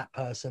person, not that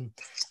person.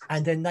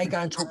 And then they go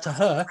and talk to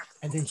her,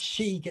 and then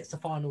she gets the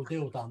final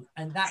deal done.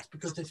 And that's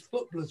because there's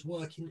footballers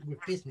working with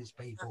business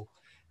people.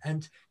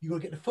 And you've got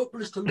to get the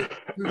footballers to look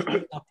who's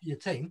good enough for your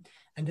team,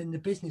 and then the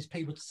business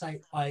people to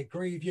say, I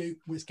agree with you,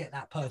 let's get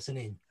that person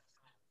in.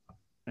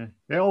 Yeah.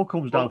 It all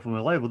comes down from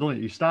a level, doesn't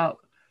it? You start,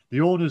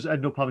 the owners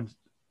end up having,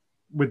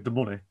 with the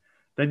money,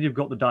 then you've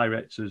got the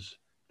directors,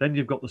 then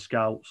you've got the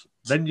scouts,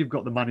 then you've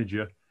got the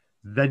manager,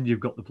 then you've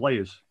got the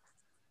players.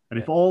 And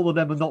if all of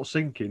them are not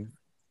sinking,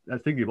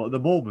 thinking about at the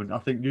moment, I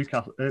think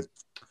Newcastle,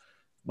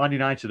 Man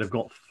United have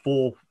got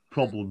 4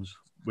 problems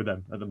with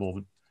them at the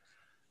moment.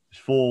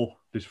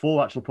 There's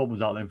four actual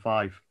problems out of them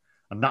 5.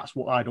 And that's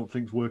what I don't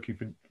think is working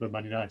for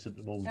Man United at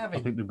the moment. Gavin.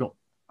 I think they've got...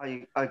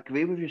 I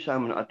agree with you,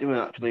 Simon. I do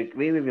actually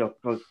agree with you,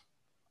 because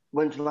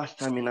when's the last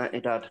time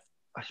United had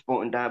a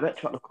sporting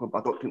director at the club?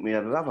 I don't think we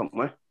ever have, haven't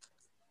we?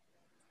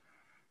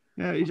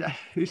 Yeah,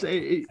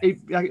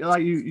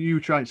 like you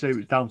try and say it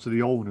was down to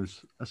the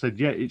owners. I said,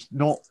 yeah, it's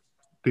not.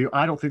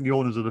 I don't think the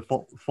owners are the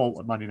fault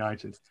at Man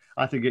United.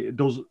 I think it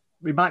does.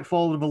 It might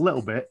fall on them a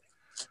little bit,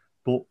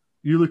 but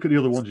you look at the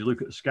other ones. You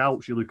look at the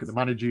scouts. You look at the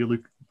manager. You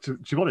look. To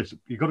be honest,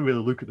 you've got to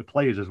really look at the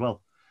players as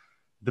well.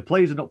 If the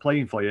players are not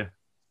playing for you,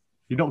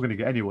 you're not going to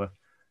get anywhere.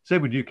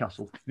 Same with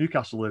Newcastle.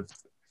 Newcastle are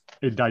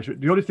in dire.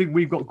 The only thing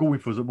we've got going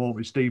for us at the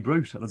moment is Steve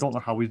Bruce, and I don't know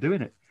how he's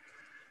doing it.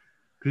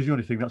 Because the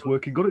only thing that's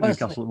working good at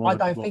Newcastle at the moment.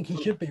 I don't think he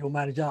should be your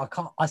manager.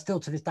 I still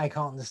to this day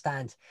can't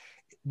understand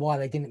why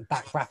they didn't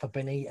back Rafa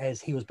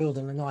Benitez. He was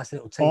building a nice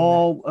little team.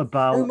 All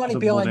about no money the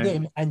behind money.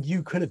 him, and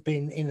you could have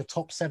been in the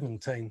top 7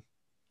 team.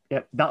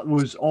 Yeah, that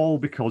was all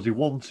because he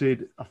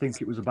wanted, I think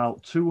it was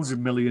about 200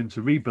 million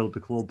to rebuild the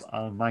club,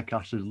 and Mike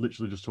Ashley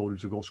literally just told him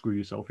to go screw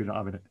yourself, you're not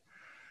having it.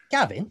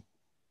 Gavin,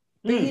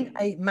 being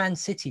a Man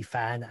City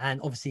fan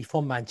and obviously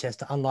from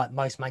Manchester, unlike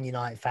most Man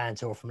United fans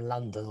who are from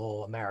London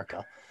or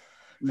America,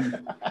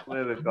 There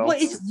we go.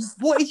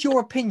 what is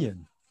your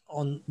opinion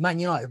on Man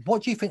United?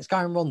 What do you think's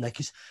going wrong there?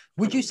 Because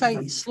would you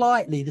say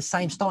slightly the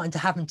same starting to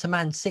happen to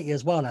Man City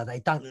as well now? They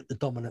don't look the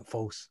dominant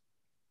force.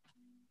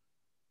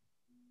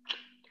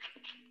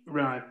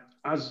 Right.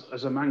 As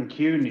a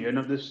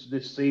Mancunian,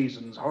 this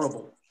season's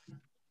horrible.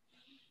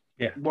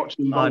 Yeah,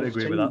 Watching I'd both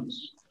agree teams, with that.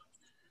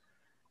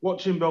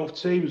 Watching both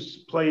teams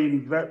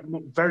playing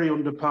very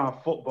under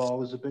par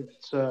football is a bit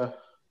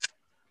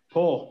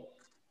poor,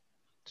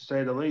 to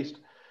say the least.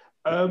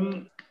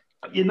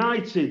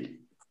 United,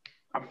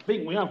 I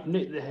think we have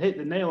hit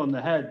the nail on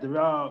the head.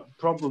 There are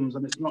problems,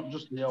 and it's not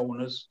just the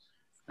owners,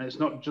 and it's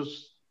not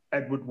just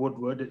Edward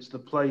Woodward. It's the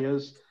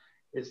players,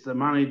 it's the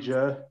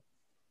manager,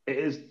 it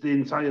is the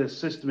entire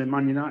system in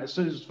Man United. As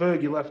soon as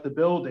Fergie left the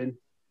building,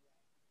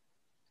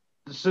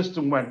 the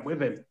system went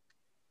with him.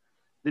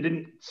 They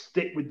didn't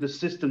stick with the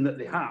system that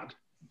they had,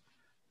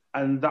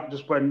 and that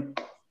just went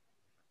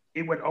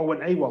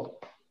AWOL.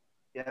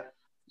 Yeah.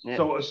 Yeah.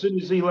 So as soon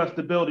as he left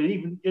the building,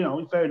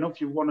 even, fair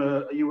enough, you've won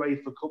a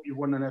UEFA Cup, you've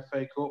won an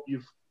FA Cup,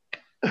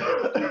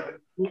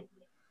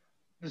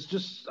 there's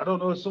just, I don't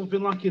know, there's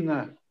something lacking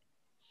there.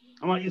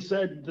 And like you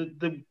said,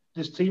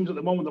 there's teams at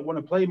the moment that want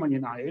to play Man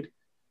United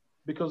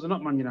because they're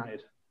not Man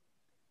United.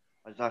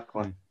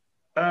 Exactly.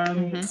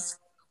 As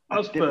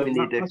I think we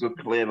need a good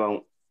clear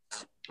out.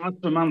 As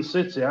for Man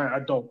City,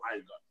 I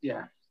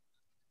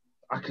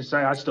can say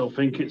I still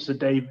think it's the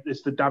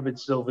David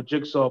Silva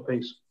jigsaw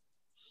piece.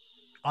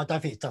 I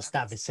don't think it's just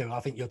David Silva. I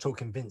think you're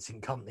talking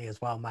Vincent Kompany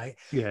as well, mate.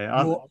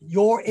 Yeah,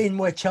 you're in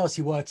where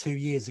Chelsea were 2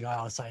 years ago,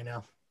 I'll say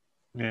now.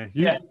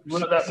 Yeah,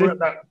 we're at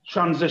that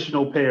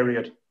transitional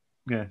period.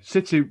 Yeah,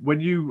 City, when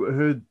you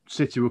heard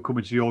City were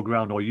coming to your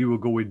ground or you were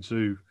going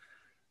to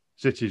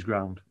City's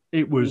ground,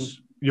 it was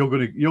you're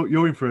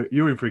in for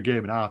a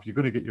game and a half. You're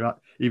going to get either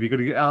you're going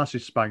to get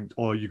arses spanked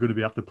or you're going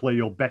to have to play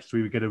your best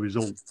to get a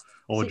result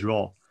or a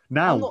draw.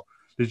 Now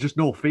there's just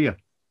no fear.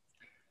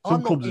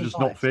 Some clubs are just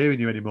not fearing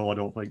you anymore, I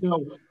don't think.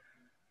 No.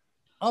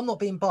 I'm not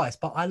being biased,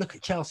 but I look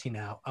at Chelsea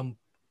now and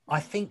I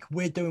think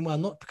we're doing well,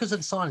 not because of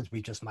the signings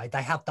we've just made.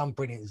 They have done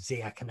brilliant,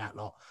 Ziyech and that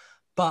lot.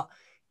 But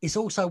it's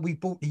also we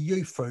brought the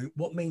youth through,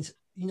 what means,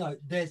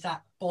 there's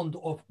that bond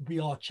of we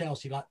are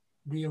Chelsea, like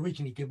we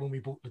originally did when we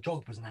bought the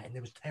Jogbas and that, and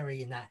there was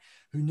Terry in that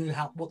who knew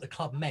what the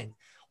club meant.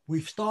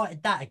 We've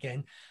started that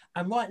again.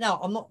 And right now,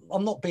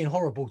 I'm not being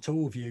horrible to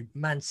all of you.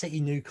 Man City,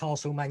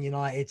 Newcastle, Man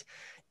United.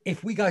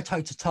 If we go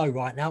toe to toe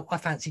right now, I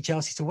fancy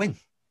Chelsea to win.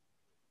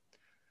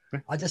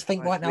 I just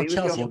think right now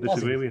Chelsea are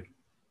buzzing.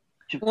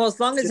 Well, as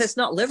long as it's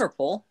not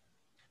Liverpool.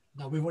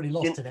 No, we've already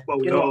lost to them. Well,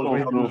 We no.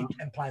 don't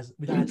 10 players.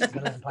 We don't have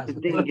 11 players.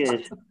 The thing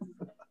is,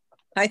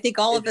 I think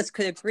all of us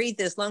could agree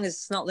that as long as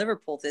it's not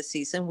Liverpool this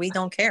season, we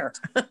don't care.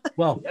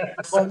 Well,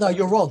 no,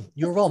 you're wrong.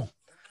 You're wrong.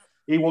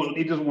 He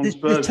doesn't want There's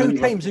Spurs. two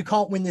teams who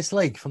can't win this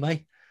league for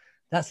me.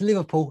 That's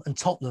Liverpool and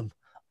Tottenham.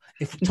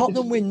 If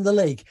Tottenham win the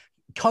league,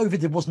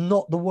 COVID was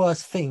not the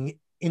worst thing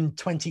in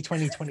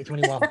 2020,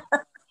 2021.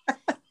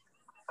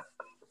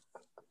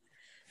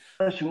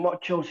 listen,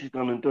 what Chelsea's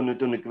gone and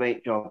done a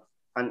great job,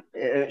 and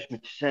it hurts me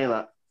to say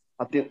that.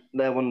 I think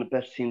they're one of the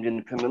best teams in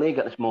the Premier League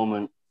at this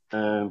moment.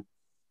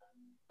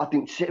 I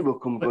think City will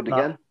come good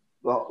again.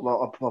 What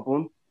a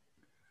problem.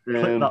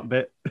 Click that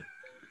bit.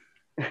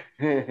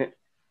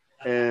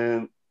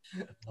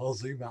 I'll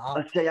zoom out.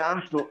 I'd say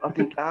Arsenal. I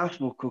think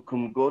Arsenal could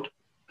come good.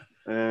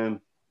 There's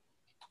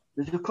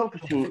a couple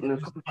of teams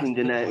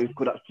in there who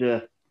could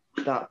actually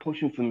start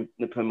pushing for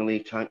the Premier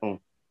League title.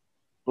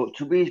 But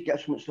to really get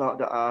something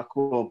started at our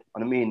club,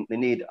 and I mean, they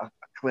need a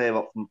clear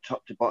up from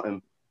top to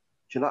bottom.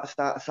 Should that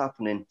starts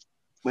happening,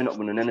 we're not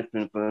winning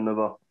anything for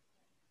another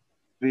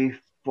 3,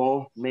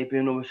 4, maybe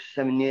another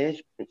 7 years.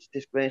 It's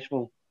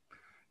disgraceful.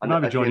 You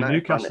might be joining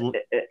Newcastle.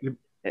 It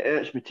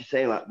hurts me to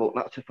say that, but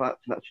that's a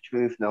fact and that's the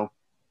truth now.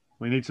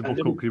 We need to book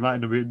up because you might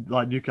end up being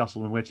like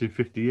Newcastle and waiting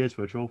 50 years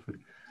for a trophy.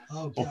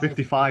 Or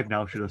 55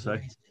 now, should I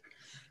say.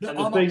 Look,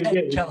 I'm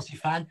a Chelsea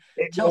fan.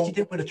 Chelsea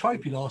didn't win a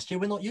trophy last year.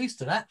 We're not used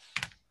to that.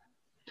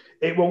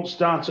 It won't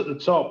start at the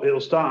top.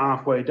 It'll start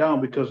halfway down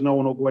because no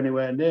one will go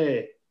anywhere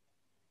near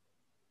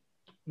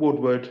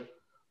Woodward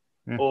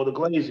or the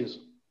Glazers.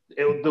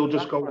 They'll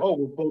just go,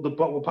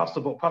 we'll pass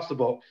the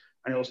buck,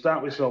 and it'll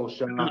start with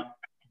Solskjaer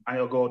and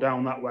it'll go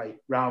down that way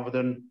rather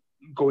than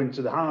go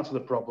into the heart of the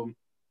problem,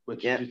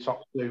 which is the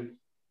top two.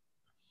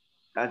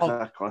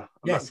 Exactly.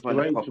 Yes, that's where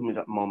the problem is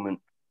at the moment.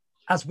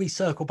 As we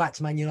circle back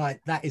to Man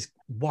United, that is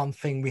one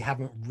thing we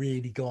haven't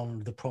really gone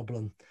with the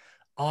problem.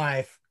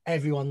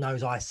 Everyone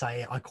knows I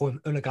say it. I call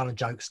him Unagana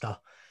Jokester.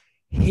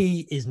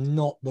 He is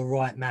not the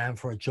right man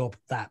for a job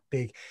that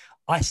big.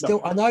 I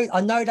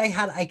know they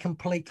had a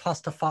complete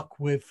clusterfuck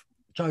with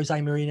Jose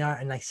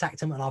Mourinho and they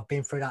sacked him, and I've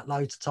been through that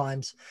loads of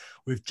times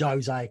with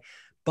Jose.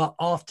 But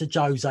after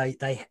Jose,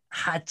 they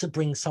had to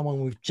bring someone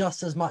with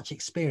just as much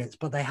experience,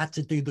 but they had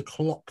to do the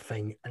Klopp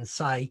thing and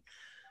say,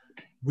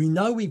 we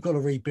know we've got to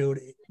rebuild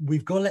it.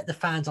 We've got to let the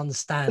fans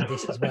understand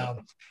this as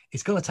well.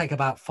 It's going to take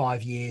about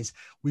 5 years.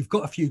 We've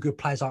got a few good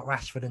players like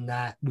Rashford and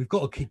that. We've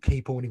got to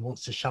keep when he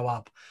wants to show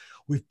up.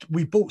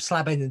 We bought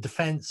Slabhead in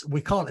defence.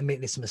 We can't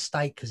admit this a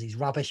mistake because he's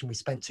rubbish and we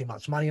spent too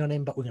much money on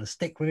him, but we're going to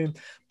stick with him.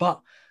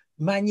 But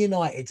Man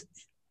United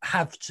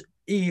have to,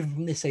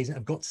 even this season,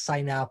 have got to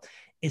say now,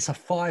 it's a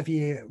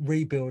 5-year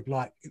rebuild,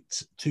 like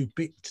to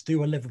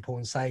do a Liverpool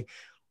and say,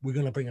 we're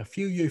going to bring a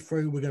few youth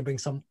through. We're going to bring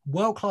some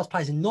world-class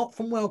players, and not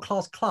from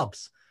world-class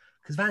clubs.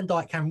 Because Van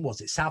Dijk came from, was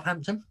it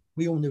Southampton?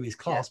 We all knew his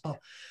class, but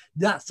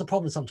that's the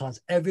problem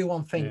sometimes.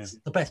 Everyone thinks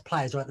the best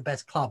players are at the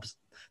best clubs.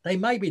 They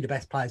may be the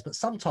best players, but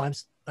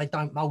sometimes they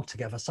don't mould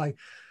together. So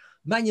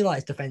Man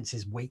United's defence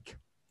is weak.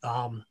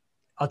 I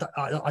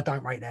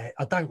don't rate that.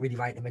 I don't really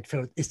rate the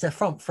midfield. It's their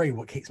front three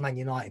what keeps Man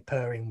United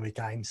purring with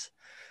games.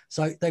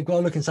 So they've got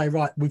to look and say,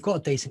 right, we've got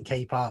a decent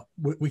keeper.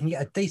 We can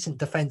get a decent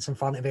defence in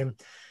front of him.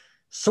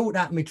 Sort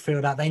that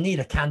midfield out. They need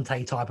a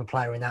Kante type of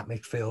player in that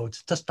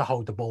midfield just to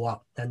hold the ball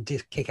up and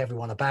just kick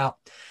everyone about.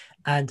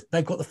 And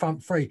they've got the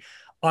front three.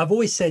 I've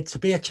always said to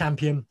be a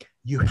champion,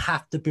 you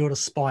have to build a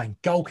spine.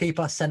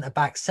 Goalkeeper, centre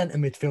back, centre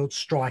midfield,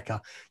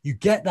 striker. You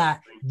get that,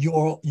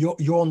 you're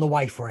on the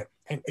way for it.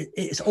 And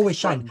it's always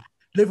shown.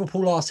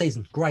 Liverpool last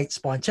season, great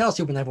spine.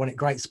 Chelsea when they've won it,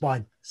 great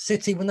spine.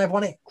 City when they've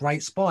won it,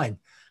 great spine.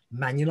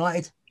 Man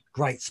United,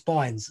 great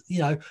spines. You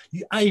know,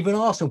 even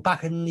Arsenal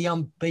back in the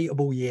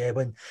unbeatable year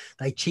when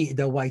they cheated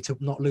their way to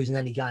not losing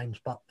any games,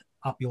 but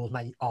up yours,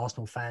 mate,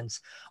 Arsenal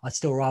fans. I'd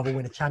still rather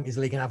win a Champions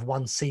League and have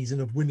one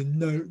season of winning,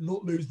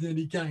 not losing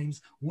any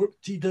games.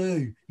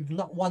 Whoop-de-doo. You've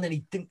not won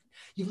anything.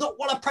 You've not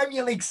won a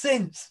Premier League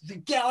since.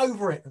 Get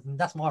over it. And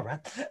that's my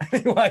rant.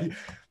 Anyway,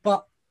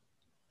 but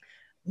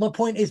my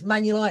point is,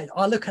 Man United,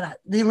 I look at that,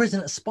 there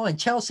isn't a spine.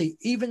 Chelsea,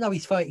 even though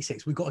he's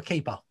 36, we've got a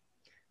keeper.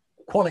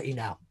 Quality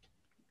now.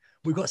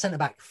 We've got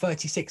centre-back,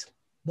 36,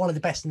 one of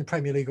the best in the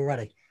Premier League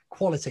already.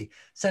 Quality.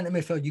 Centre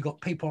midfield, you've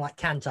got people like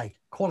Kante.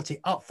 Quality.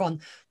 Up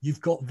front,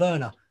 you've got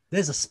Werner.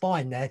 There's a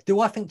spine there. Do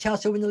I think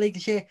Chelsea will win the league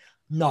this year?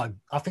 No.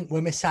 I think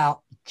we'll miss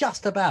out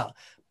just about.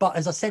 But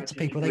as I said to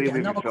people, they get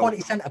another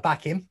quality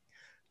centre-back in.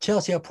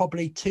 Chelsea are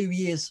probably 2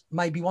 years,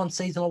 maybe one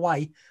season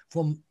away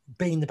from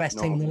being the best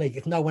team in the league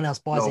if no one else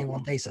buys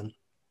anyone decent.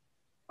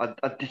 I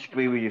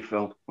disagree with you,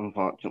 Phil,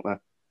 unfortunately.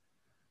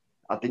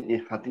 I think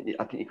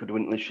you could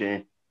win this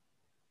year.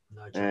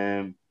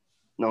 No,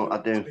 No,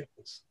 I do.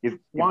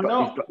 Why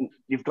not?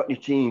 You've got your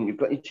team. You've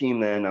got your team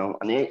there now,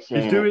 and I hate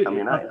saying He's doing. it. I'm a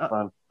United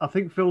fan. I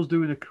think Phil's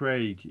doing a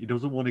Craig. He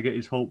doesn't want to get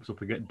his hopes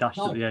up and get dashed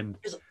at the end.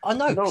 I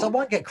know, because No. I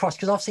won't get cross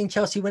because I've seen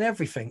Chelsea win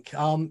everything.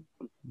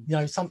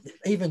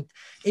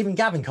 Even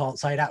Gavin can't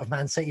say that with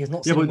Man City. Has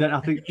not Yeah, seen but then I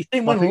think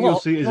you'll you'll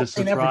see it as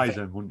a surprise,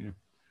 then, wouldn't you?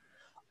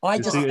 I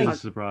You'll just see it think as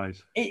a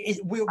surprise.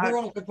 we're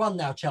on a good run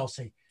now,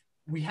 Chelsea.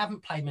 We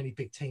haven't played many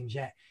big teams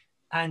yet,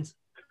 and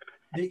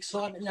the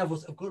excitement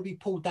levels have got to be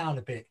pulled down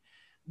a bit.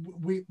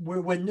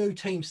 We're new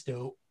team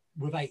still,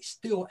 with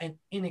still an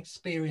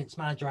inexperienced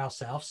manager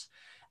ourselves.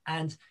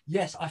 And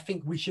yes, I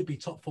think we should be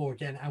top four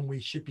again, and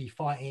we should be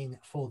fighting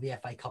for the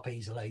FA Cup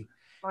easily.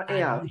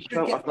 Yeah, we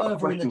should get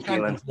further in the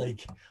Champions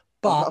League. I've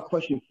But got a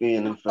question for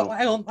you, Phil.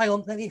 hang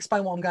on. Let me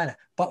explain what I'm going at.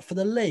 But for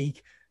the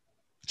league,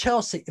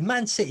 Chelsea,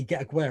 Man City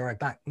get Aguero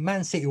back.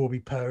 Man City will be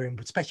purring,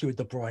 especially with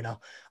De Bruyne.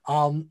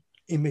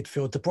 In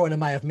midfield, De Bruyne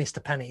may have missed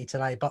a penalty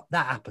today, but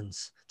that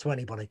happens to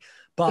anybody.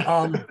 But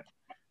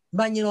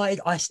Man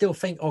United, I still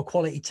think are a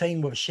quality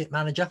team with a shit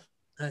manager.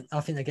 And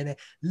I think they're going to.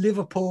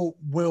 Liverpool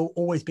will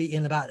always be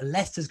in about.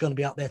 Leicester's going to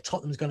be up there.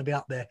 Tottenham's going to be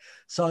up there.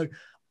 So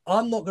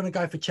I'm not going to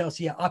go for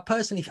Chelsea yet. I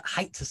personally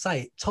hate to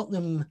say it.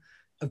 Tottenham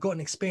have got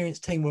an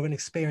experienced team with an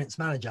experienced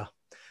manager.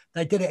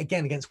 They did it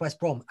again against West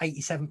Brom,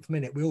 87th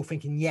minute. We're all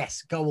thinking,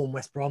 yes, go on,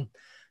 West Brom.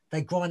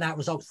 They grind out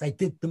results. They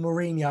did the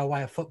Mourinho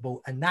way of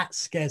football, and that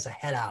scares the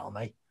hell out of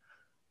me.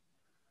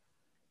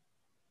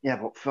 Yeah,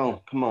 but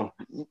Phil, come on.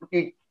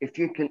 If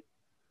you can,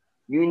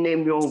 you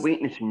name your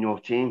weakness in your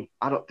team.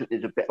 I don't think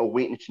there's a bit of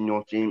weakness in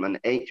your team, and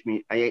I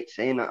hate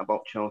saying that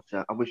about Chelsea.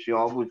 I wish you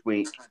all was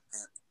weak.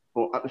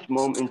 But at this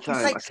moment in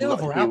time, I cannot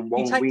see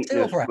one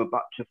weakness from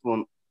back to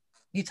front.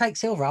 You take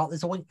Silva out,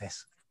 there's a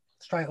weakness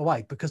straight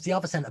away because the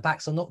other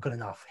centre-backs are not good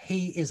enough.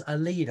 He is a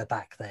leader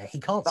back there. He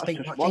can't speak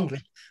much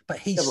English, but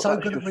he's so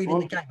good at reading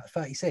the game at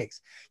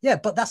 36. Yeah,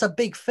 but that's a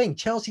big thing.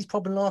 Chelsea's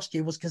problem last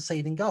year was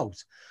conceding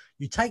goals.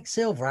 You take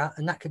Silva out,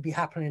 and that could be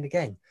happening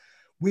again.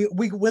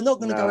 We're not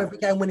going to go every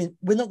game winning.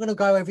 We're not going to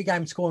go every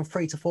game scoring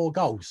 3 to 4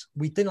 goals.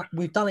 We've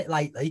done it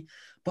lately,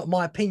 but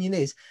my opinion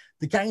is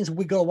the games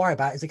we got to worry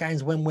about is the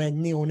games when we're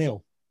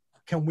 0-0.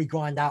 Can we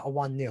grind out a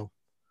 1-0?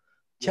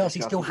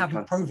 Chelsea still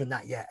haven't proven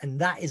that yet, and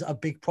that is a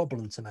big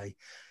problem to me.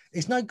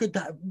 It's no good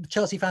that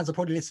Chelsea fans are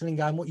probably listening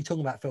going, what are you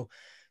talking about, Phil?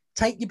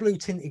 Take your blue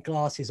tinted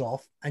glasses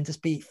off and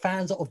just be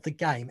fans of the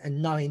game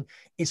and knowing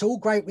it's all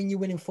great when you're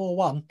winning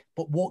 4-1,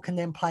 but what can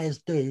them players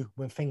do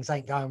when things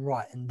ain't going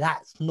right? And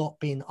that's not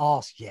been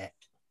asked yet.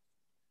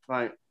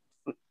 Right.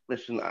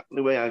 Listen,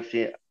 the way I see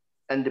it,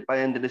 by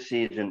end of the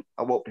season,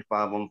 I won't be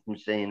 5-1 from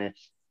saying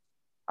this.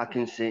 I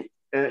can see it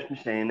hurts me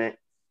saying it.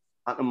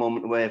 At the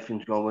moment, the way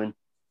everything's going,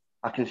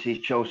 I can see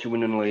Chelsea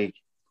winning the league.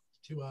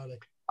 It's too early.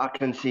 I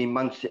can see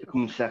Man City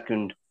come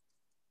second.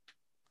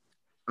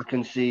 I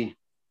can see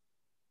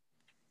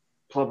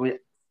probably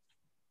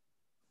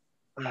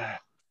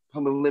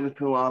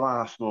Liverpool or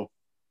Arsenal.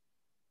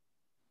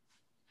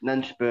 And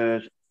then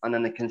Spurs, and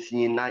then I can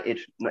see United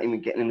not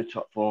even getting in the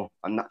top 4.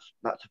 And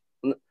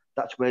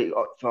that's where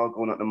it's all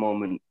going at the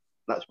moment.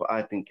 That's what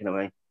I think in a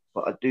way.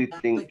 But I do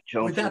think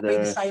Chelsea. Would that be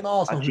the same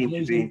Arsenal who's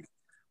losing?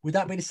 Would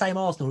that be the same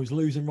Arsenal who's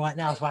losing right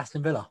now to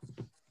Aston Villa?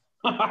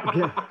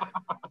 Yeah.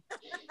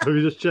 Have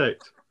you just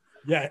checked?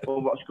 Yeah.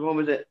 Well, what score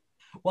was it?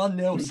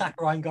 1-0,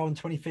 Saka own goal in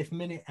 25th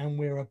minute, and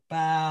we're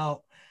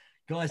about,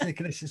 guys, look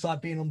at this. It's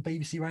like being on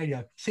BBC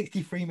Radio.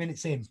 63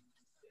 minutes in.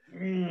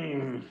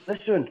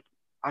 Listen,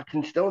 I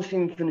can still see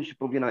him finish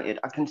above United.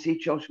 I can see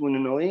Chelsea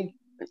winning the league.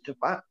 It's a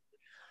fact.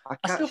 I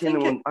can't see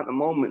anyone at the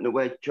moment the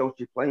way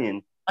Chelsea's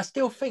playing. I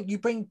still think you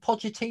bring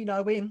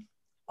Pochettino in,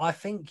 I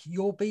think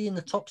you'll be in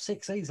the top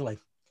 6 easily.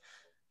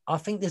 I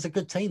think there's a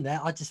good team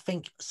there. I just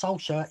think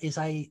Solskjaer is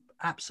a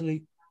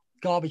absolute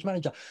garbage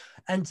manager,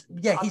 and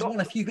yeah, he's won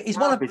a few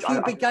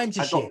big games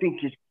this year.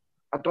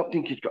 I don't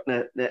think he's got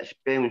the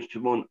experience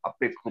to run a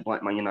big club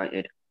like Man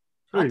United.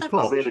 I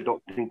really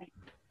don't think.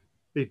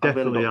 He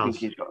definitely has.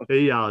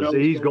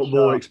 He's got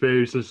more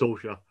experience than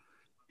Solskjaer.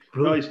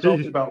 No, he's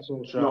talking about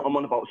Solskjaer. No, I'm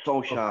on about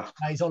Solskjaer.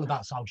 No, he's on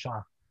about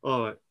Solskjaer.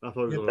 All right, I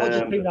thought it was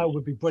Pochettino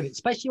would be brilliant,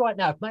 especially right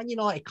now. If Man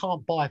United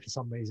can't buy for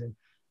some reason,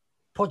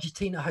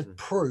 Pochettino has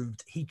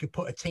proved he could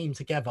put a team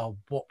together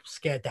what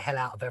scared the hell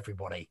out of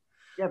everybody.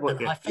 Yeah,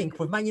 but I think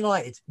with Man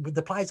United, with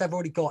the players they've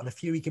already got and a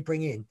few he could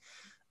bring in,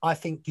 I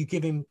think you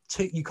give him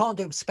 2. You can't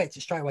expect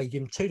it straight away. You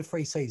give him 2 to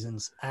 3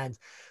 seasons, and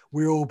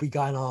we'll all be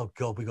going, "Oh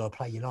God, we got to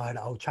play United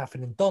at Old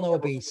Trafford." And Donna will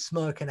be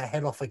smirking her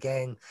head off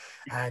again,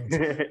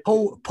 and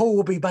Paul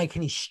will be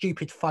making his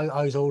stupid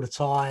photos all the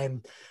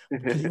time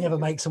because he never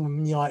makes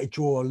them United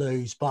draw or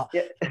lose. But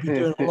he'll be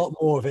doing a lot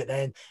more of it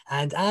then.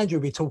 And Andrew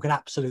will be talking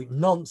absolute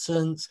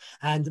nonsense,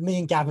 and me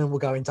and Gavin will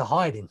go into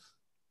hiding.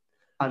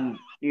 And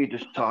you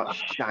just talk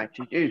shite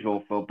as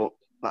usual, Phil, but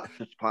that's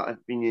just part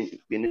of being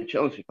a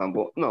Chelsea fan.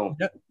 But no,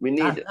 we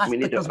need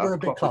a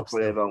big club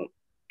player out.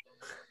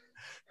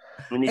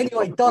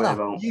 Anyway,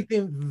 Donna, you've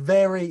been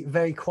very,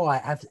 very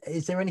quiet.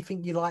 Is there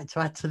anything you'd like to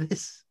add to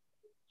this?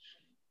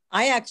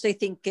 I actually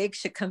think Giggs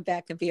should come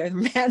back and be our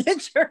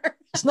manager.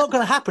 It's not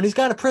going to happen. He's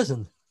going to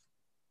prison.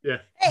 Yeah.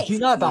 Hey, Do you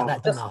know about No.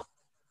 that, Donna?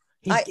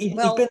 He's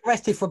well- been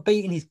arrested for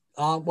beating his,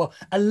 well,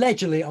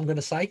 allegedly, I'm going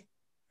to say,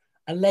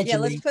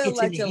 allegedly, let's put hitting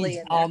allegedly his,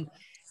 in there.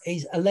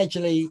 he's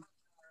allegedly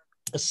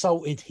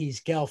assaulted his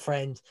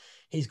girlfriend.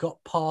 He's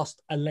got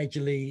past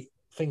allegedly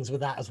things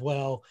with that as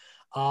well.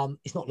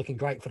 It's not looking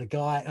great for the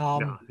guy.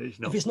 No, it's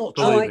not. If it's not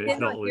Believe Oh, I true, me, did it's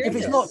not not. hear if Louise.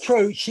 it's this. not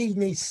true, she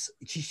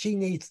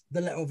needs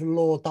the letter of the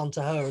law done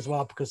to her as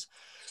well. Because,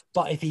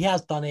 but if he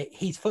has done it,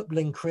 his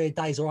footballing career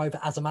days are over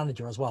as a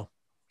manager as well.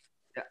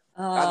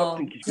 I don't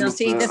think he's now good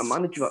see for this. a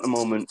manager at the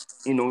moment.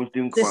 You know, he's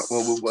doing quite This-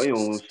 well with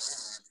Wales.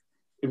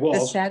 It This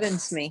was.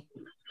 saddens me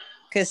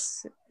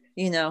because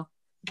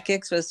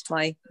Giggs was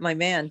my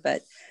man,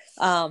 but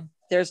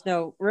there's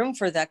no room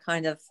for that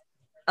kind of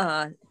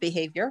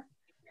behavior.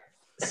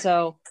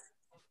 So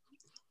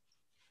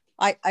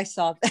I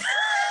saw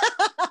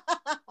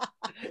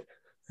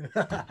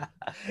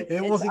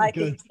It wasn't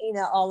good.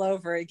 Argentina all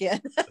over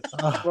again.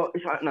 Well,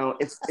 it's like now,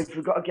 if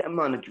we've got to get a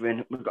manager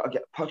in, we've got to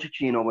get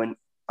Pochettino in.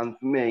 And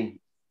for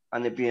me, I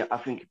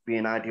think it'd be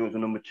an idea as a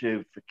number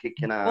 2 for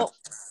kicking ass Well-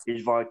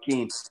 is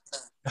Viking.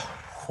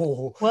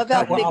 Oh, What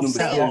about that would Big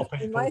upset a lot Sam? of You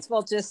people. might as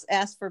well just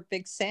ask for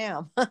Big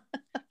Sam.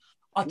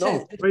 I tell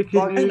you, Breaking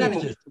two news.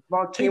 managers. Two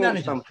Viking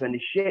managers. something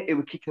is shit. It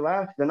would kick our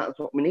ass, and that's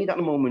what we need at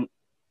the moment.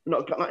 We've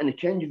not got that in the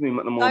changing room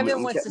at the moment. Simon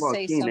We'll wants get to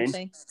say Viking in.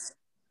 something.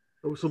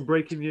 There was some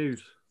breaking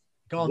news.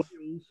 Go on.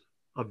 Wales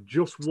have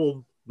just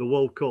won the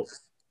World Cup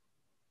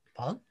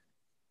Pardon?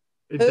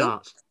 in Who?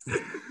 darts.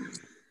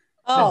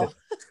 Oh,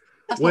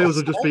 That's not Wales a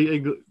have just sport. beat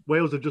England.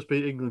 Wales have just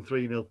beat England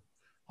 3-0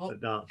 Oh. at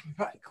darts.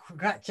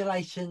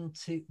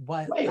 Congratulations to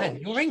Wales. Wales.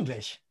 Hey, you're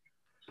English.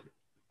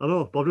 I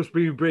know, but I've just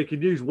been breaking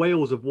news.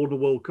 Wales have won the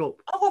World Cup.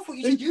 Oh, I thought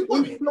you said you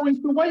won Who's it.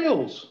 going for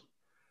Wales?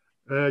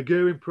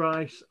 Gerwin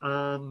Price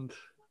and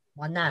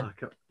My nan. I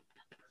can't-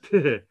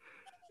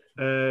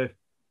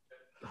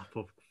 I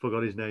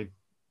forgot his name.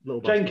 Little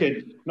bastard.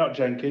 Jenkins, not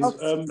Jenkins.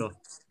 No.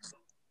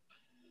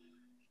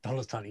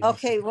 Donald's totally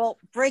okay. Well,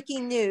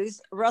 breaking news: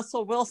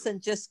 Russell Wilson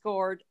just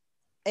scored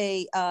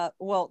the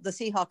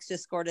Seahawks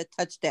just scored a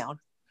touchdown.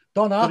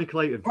 Donna, Johnny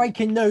Clayton.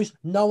 breaking news.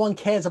 No one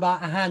cares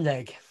about a hand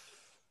egg.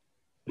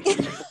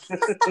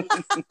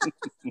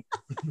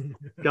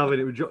 Gavin,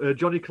 it was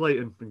Johnny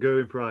Clayton and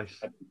Gerwin Price.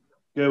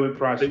 Gerwin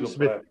Price. Beat will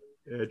Smith.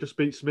 play. Just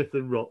beat Smith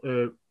and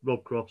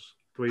Rob Cross.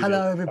 3-0.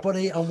 Hello,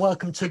 everybody, and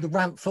welcome to the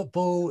Ramp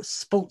Football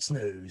Sports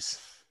News.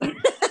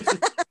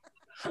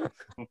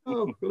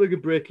 Oh, got a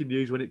good breaking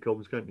news when it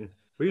comes, can't you?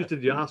 We just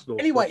did the Arsenal.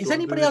 Anyway, stuff, has so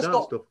anybody doing else the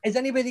got? dart Has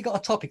anybody got a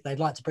topic they'd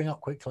like to bring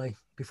up quickly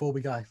before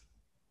we go?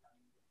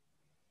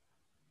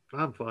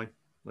 stuff? I'm fine.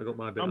 I got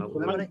my bit I'm out.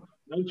 fine.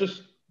 I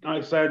just,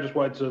 like I say, I just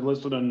wanted to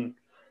listen and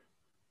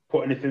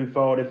put anything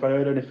forward if I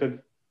heard anything.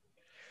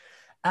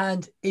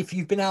 And if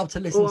you've been able to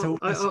listen Oh, to,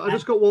 I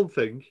just got one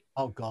thing.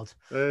 oh God,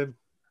 That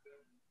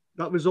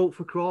result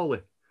for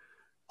Crawley.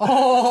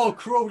 oh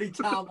Crawley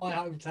Town, my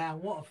hometown.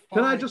 What a fight.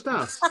 Can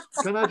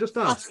I just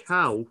ask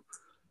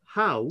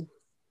how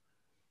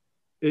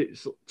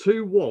it's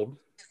 2-1?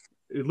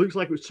 It looks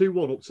like it was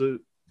 2-1 up to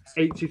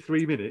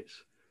 83 minutes,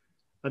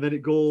 and then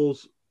it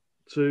goes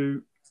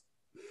to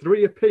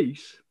 3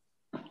 apiece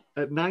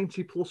at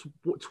 90 plus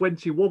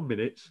 21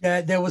 minutes.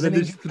 Yeah, there was And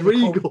an then there's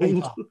injury to the 3 Crawley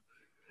goals. keeper.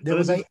 There And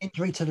was then an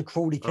injury to the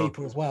Crawley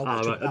keeper as well.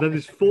 which took Right. And then about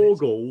there's 50 4 minutes.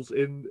 goals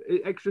in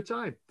extra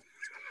time.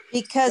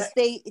 Because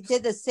they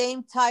did the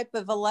same type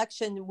of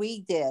election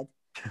we did.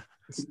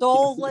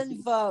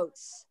 Stolen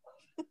votes.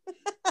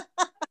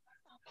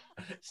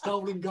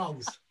 Stolen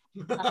goals.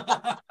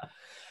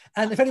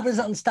 And if anybody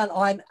doesn't understand,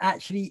 I'm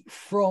actually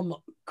from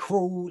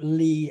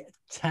Crawley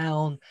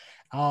Town.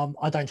 I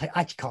actually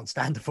can't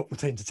stand the football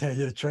team, to tell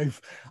you the truth.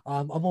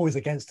 I'm always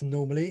against them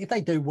normally. If they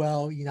do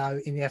well, in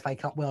the FA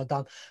Cup, well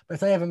done. But if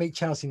they ever meet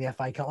Chelsea in the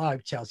FA Cup, I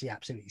hope Chelsea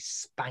absolutely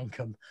spank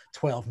them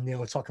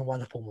 12-0 so I can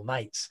wind up all my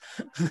mates.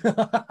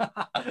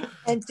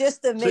 And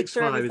just to make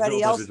sure 6-5 is everybody not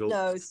a bad else result.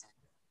 knows,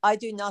 I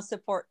do not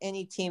support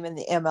any team in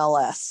the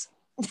MLS.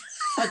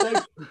 I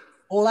do.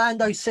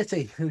 Orlando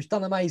City, who's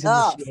done amazing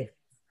Oh. this year.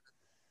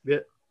 Yeah.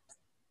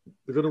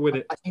 They're going to win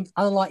it.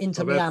 Unlike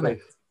Inter I've had Miami.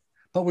 faith.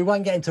 But we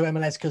won't get into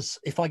MLS because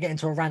if I get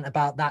into a rant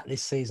about that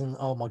this season,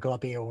 oh my God, I'll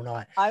be here all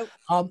night.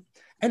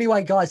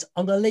 Anyway, guys,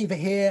 I'm going to leave it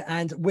here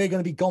and we're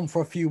going to be gone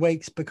for a few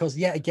weeks because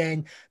yet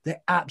again, the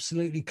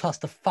absolutely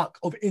clusterfuck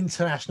of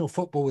international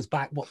football is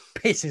back. What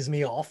pisses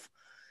me off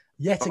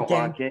yet Don't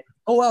again, like it.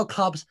 all our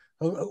clubs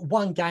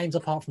won games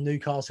apart from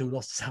Newcastle who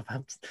lost to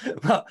Southampton,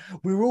 but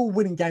we were all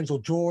winning games or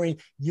drawing.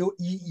 Your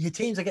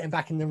teams are getting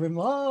back in the room.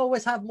 Oh,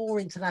 let's have more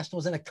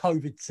internationals in a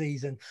COVID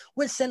season.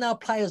 Let's send our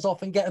players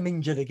off and get them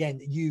injured again.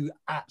 You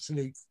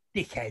absolute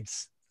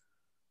dickheads.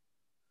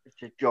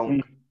 It's a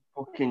junk.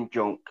 Fucking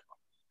junk.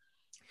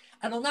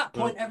 And on that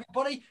point,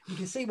 everybody, you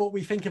can see what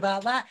we think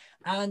about that.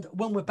 And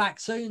when we're back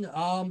soon,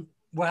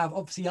 we'll have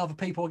obviously other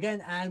people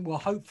again, and we'll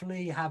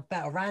hopefully have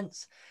better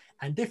rants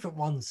and different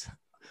ones.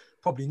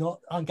 Probably not.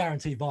 I'm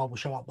guaranteed VAR will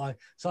show up though.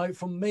 So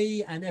from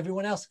me and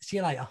everyone else, see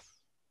you later.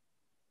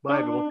 Bye,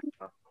 everyone.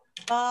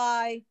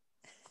 Bye.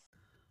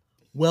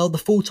 Well, the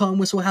full-time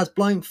whistle has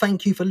blown.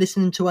 Thank you for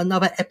listening to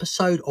another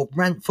episode of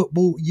Rant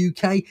Football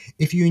UK.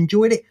 If you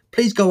enjoyed it,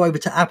 please go over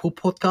to Apple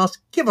Podcasts,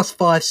 give us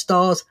 5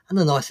 stars and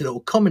a nice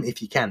little comment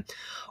if you can.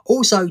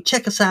 Also,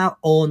 check us out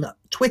on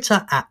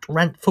Twitter at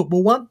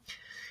RantFootball1.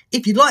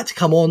 If you'd like to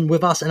come on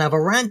with us and have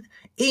a rant,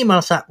 email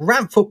us at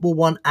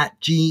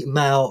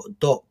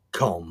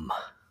rantfootball1@gmail.com.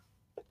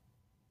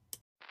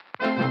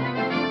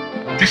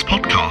 This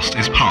podcast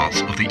is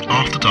part of the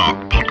After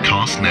Dark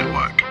Podcast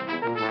Network.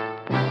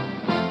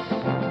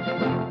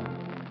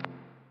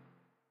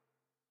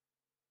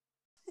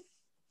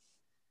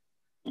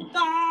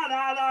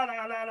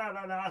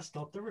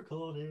 Stop the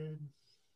recording.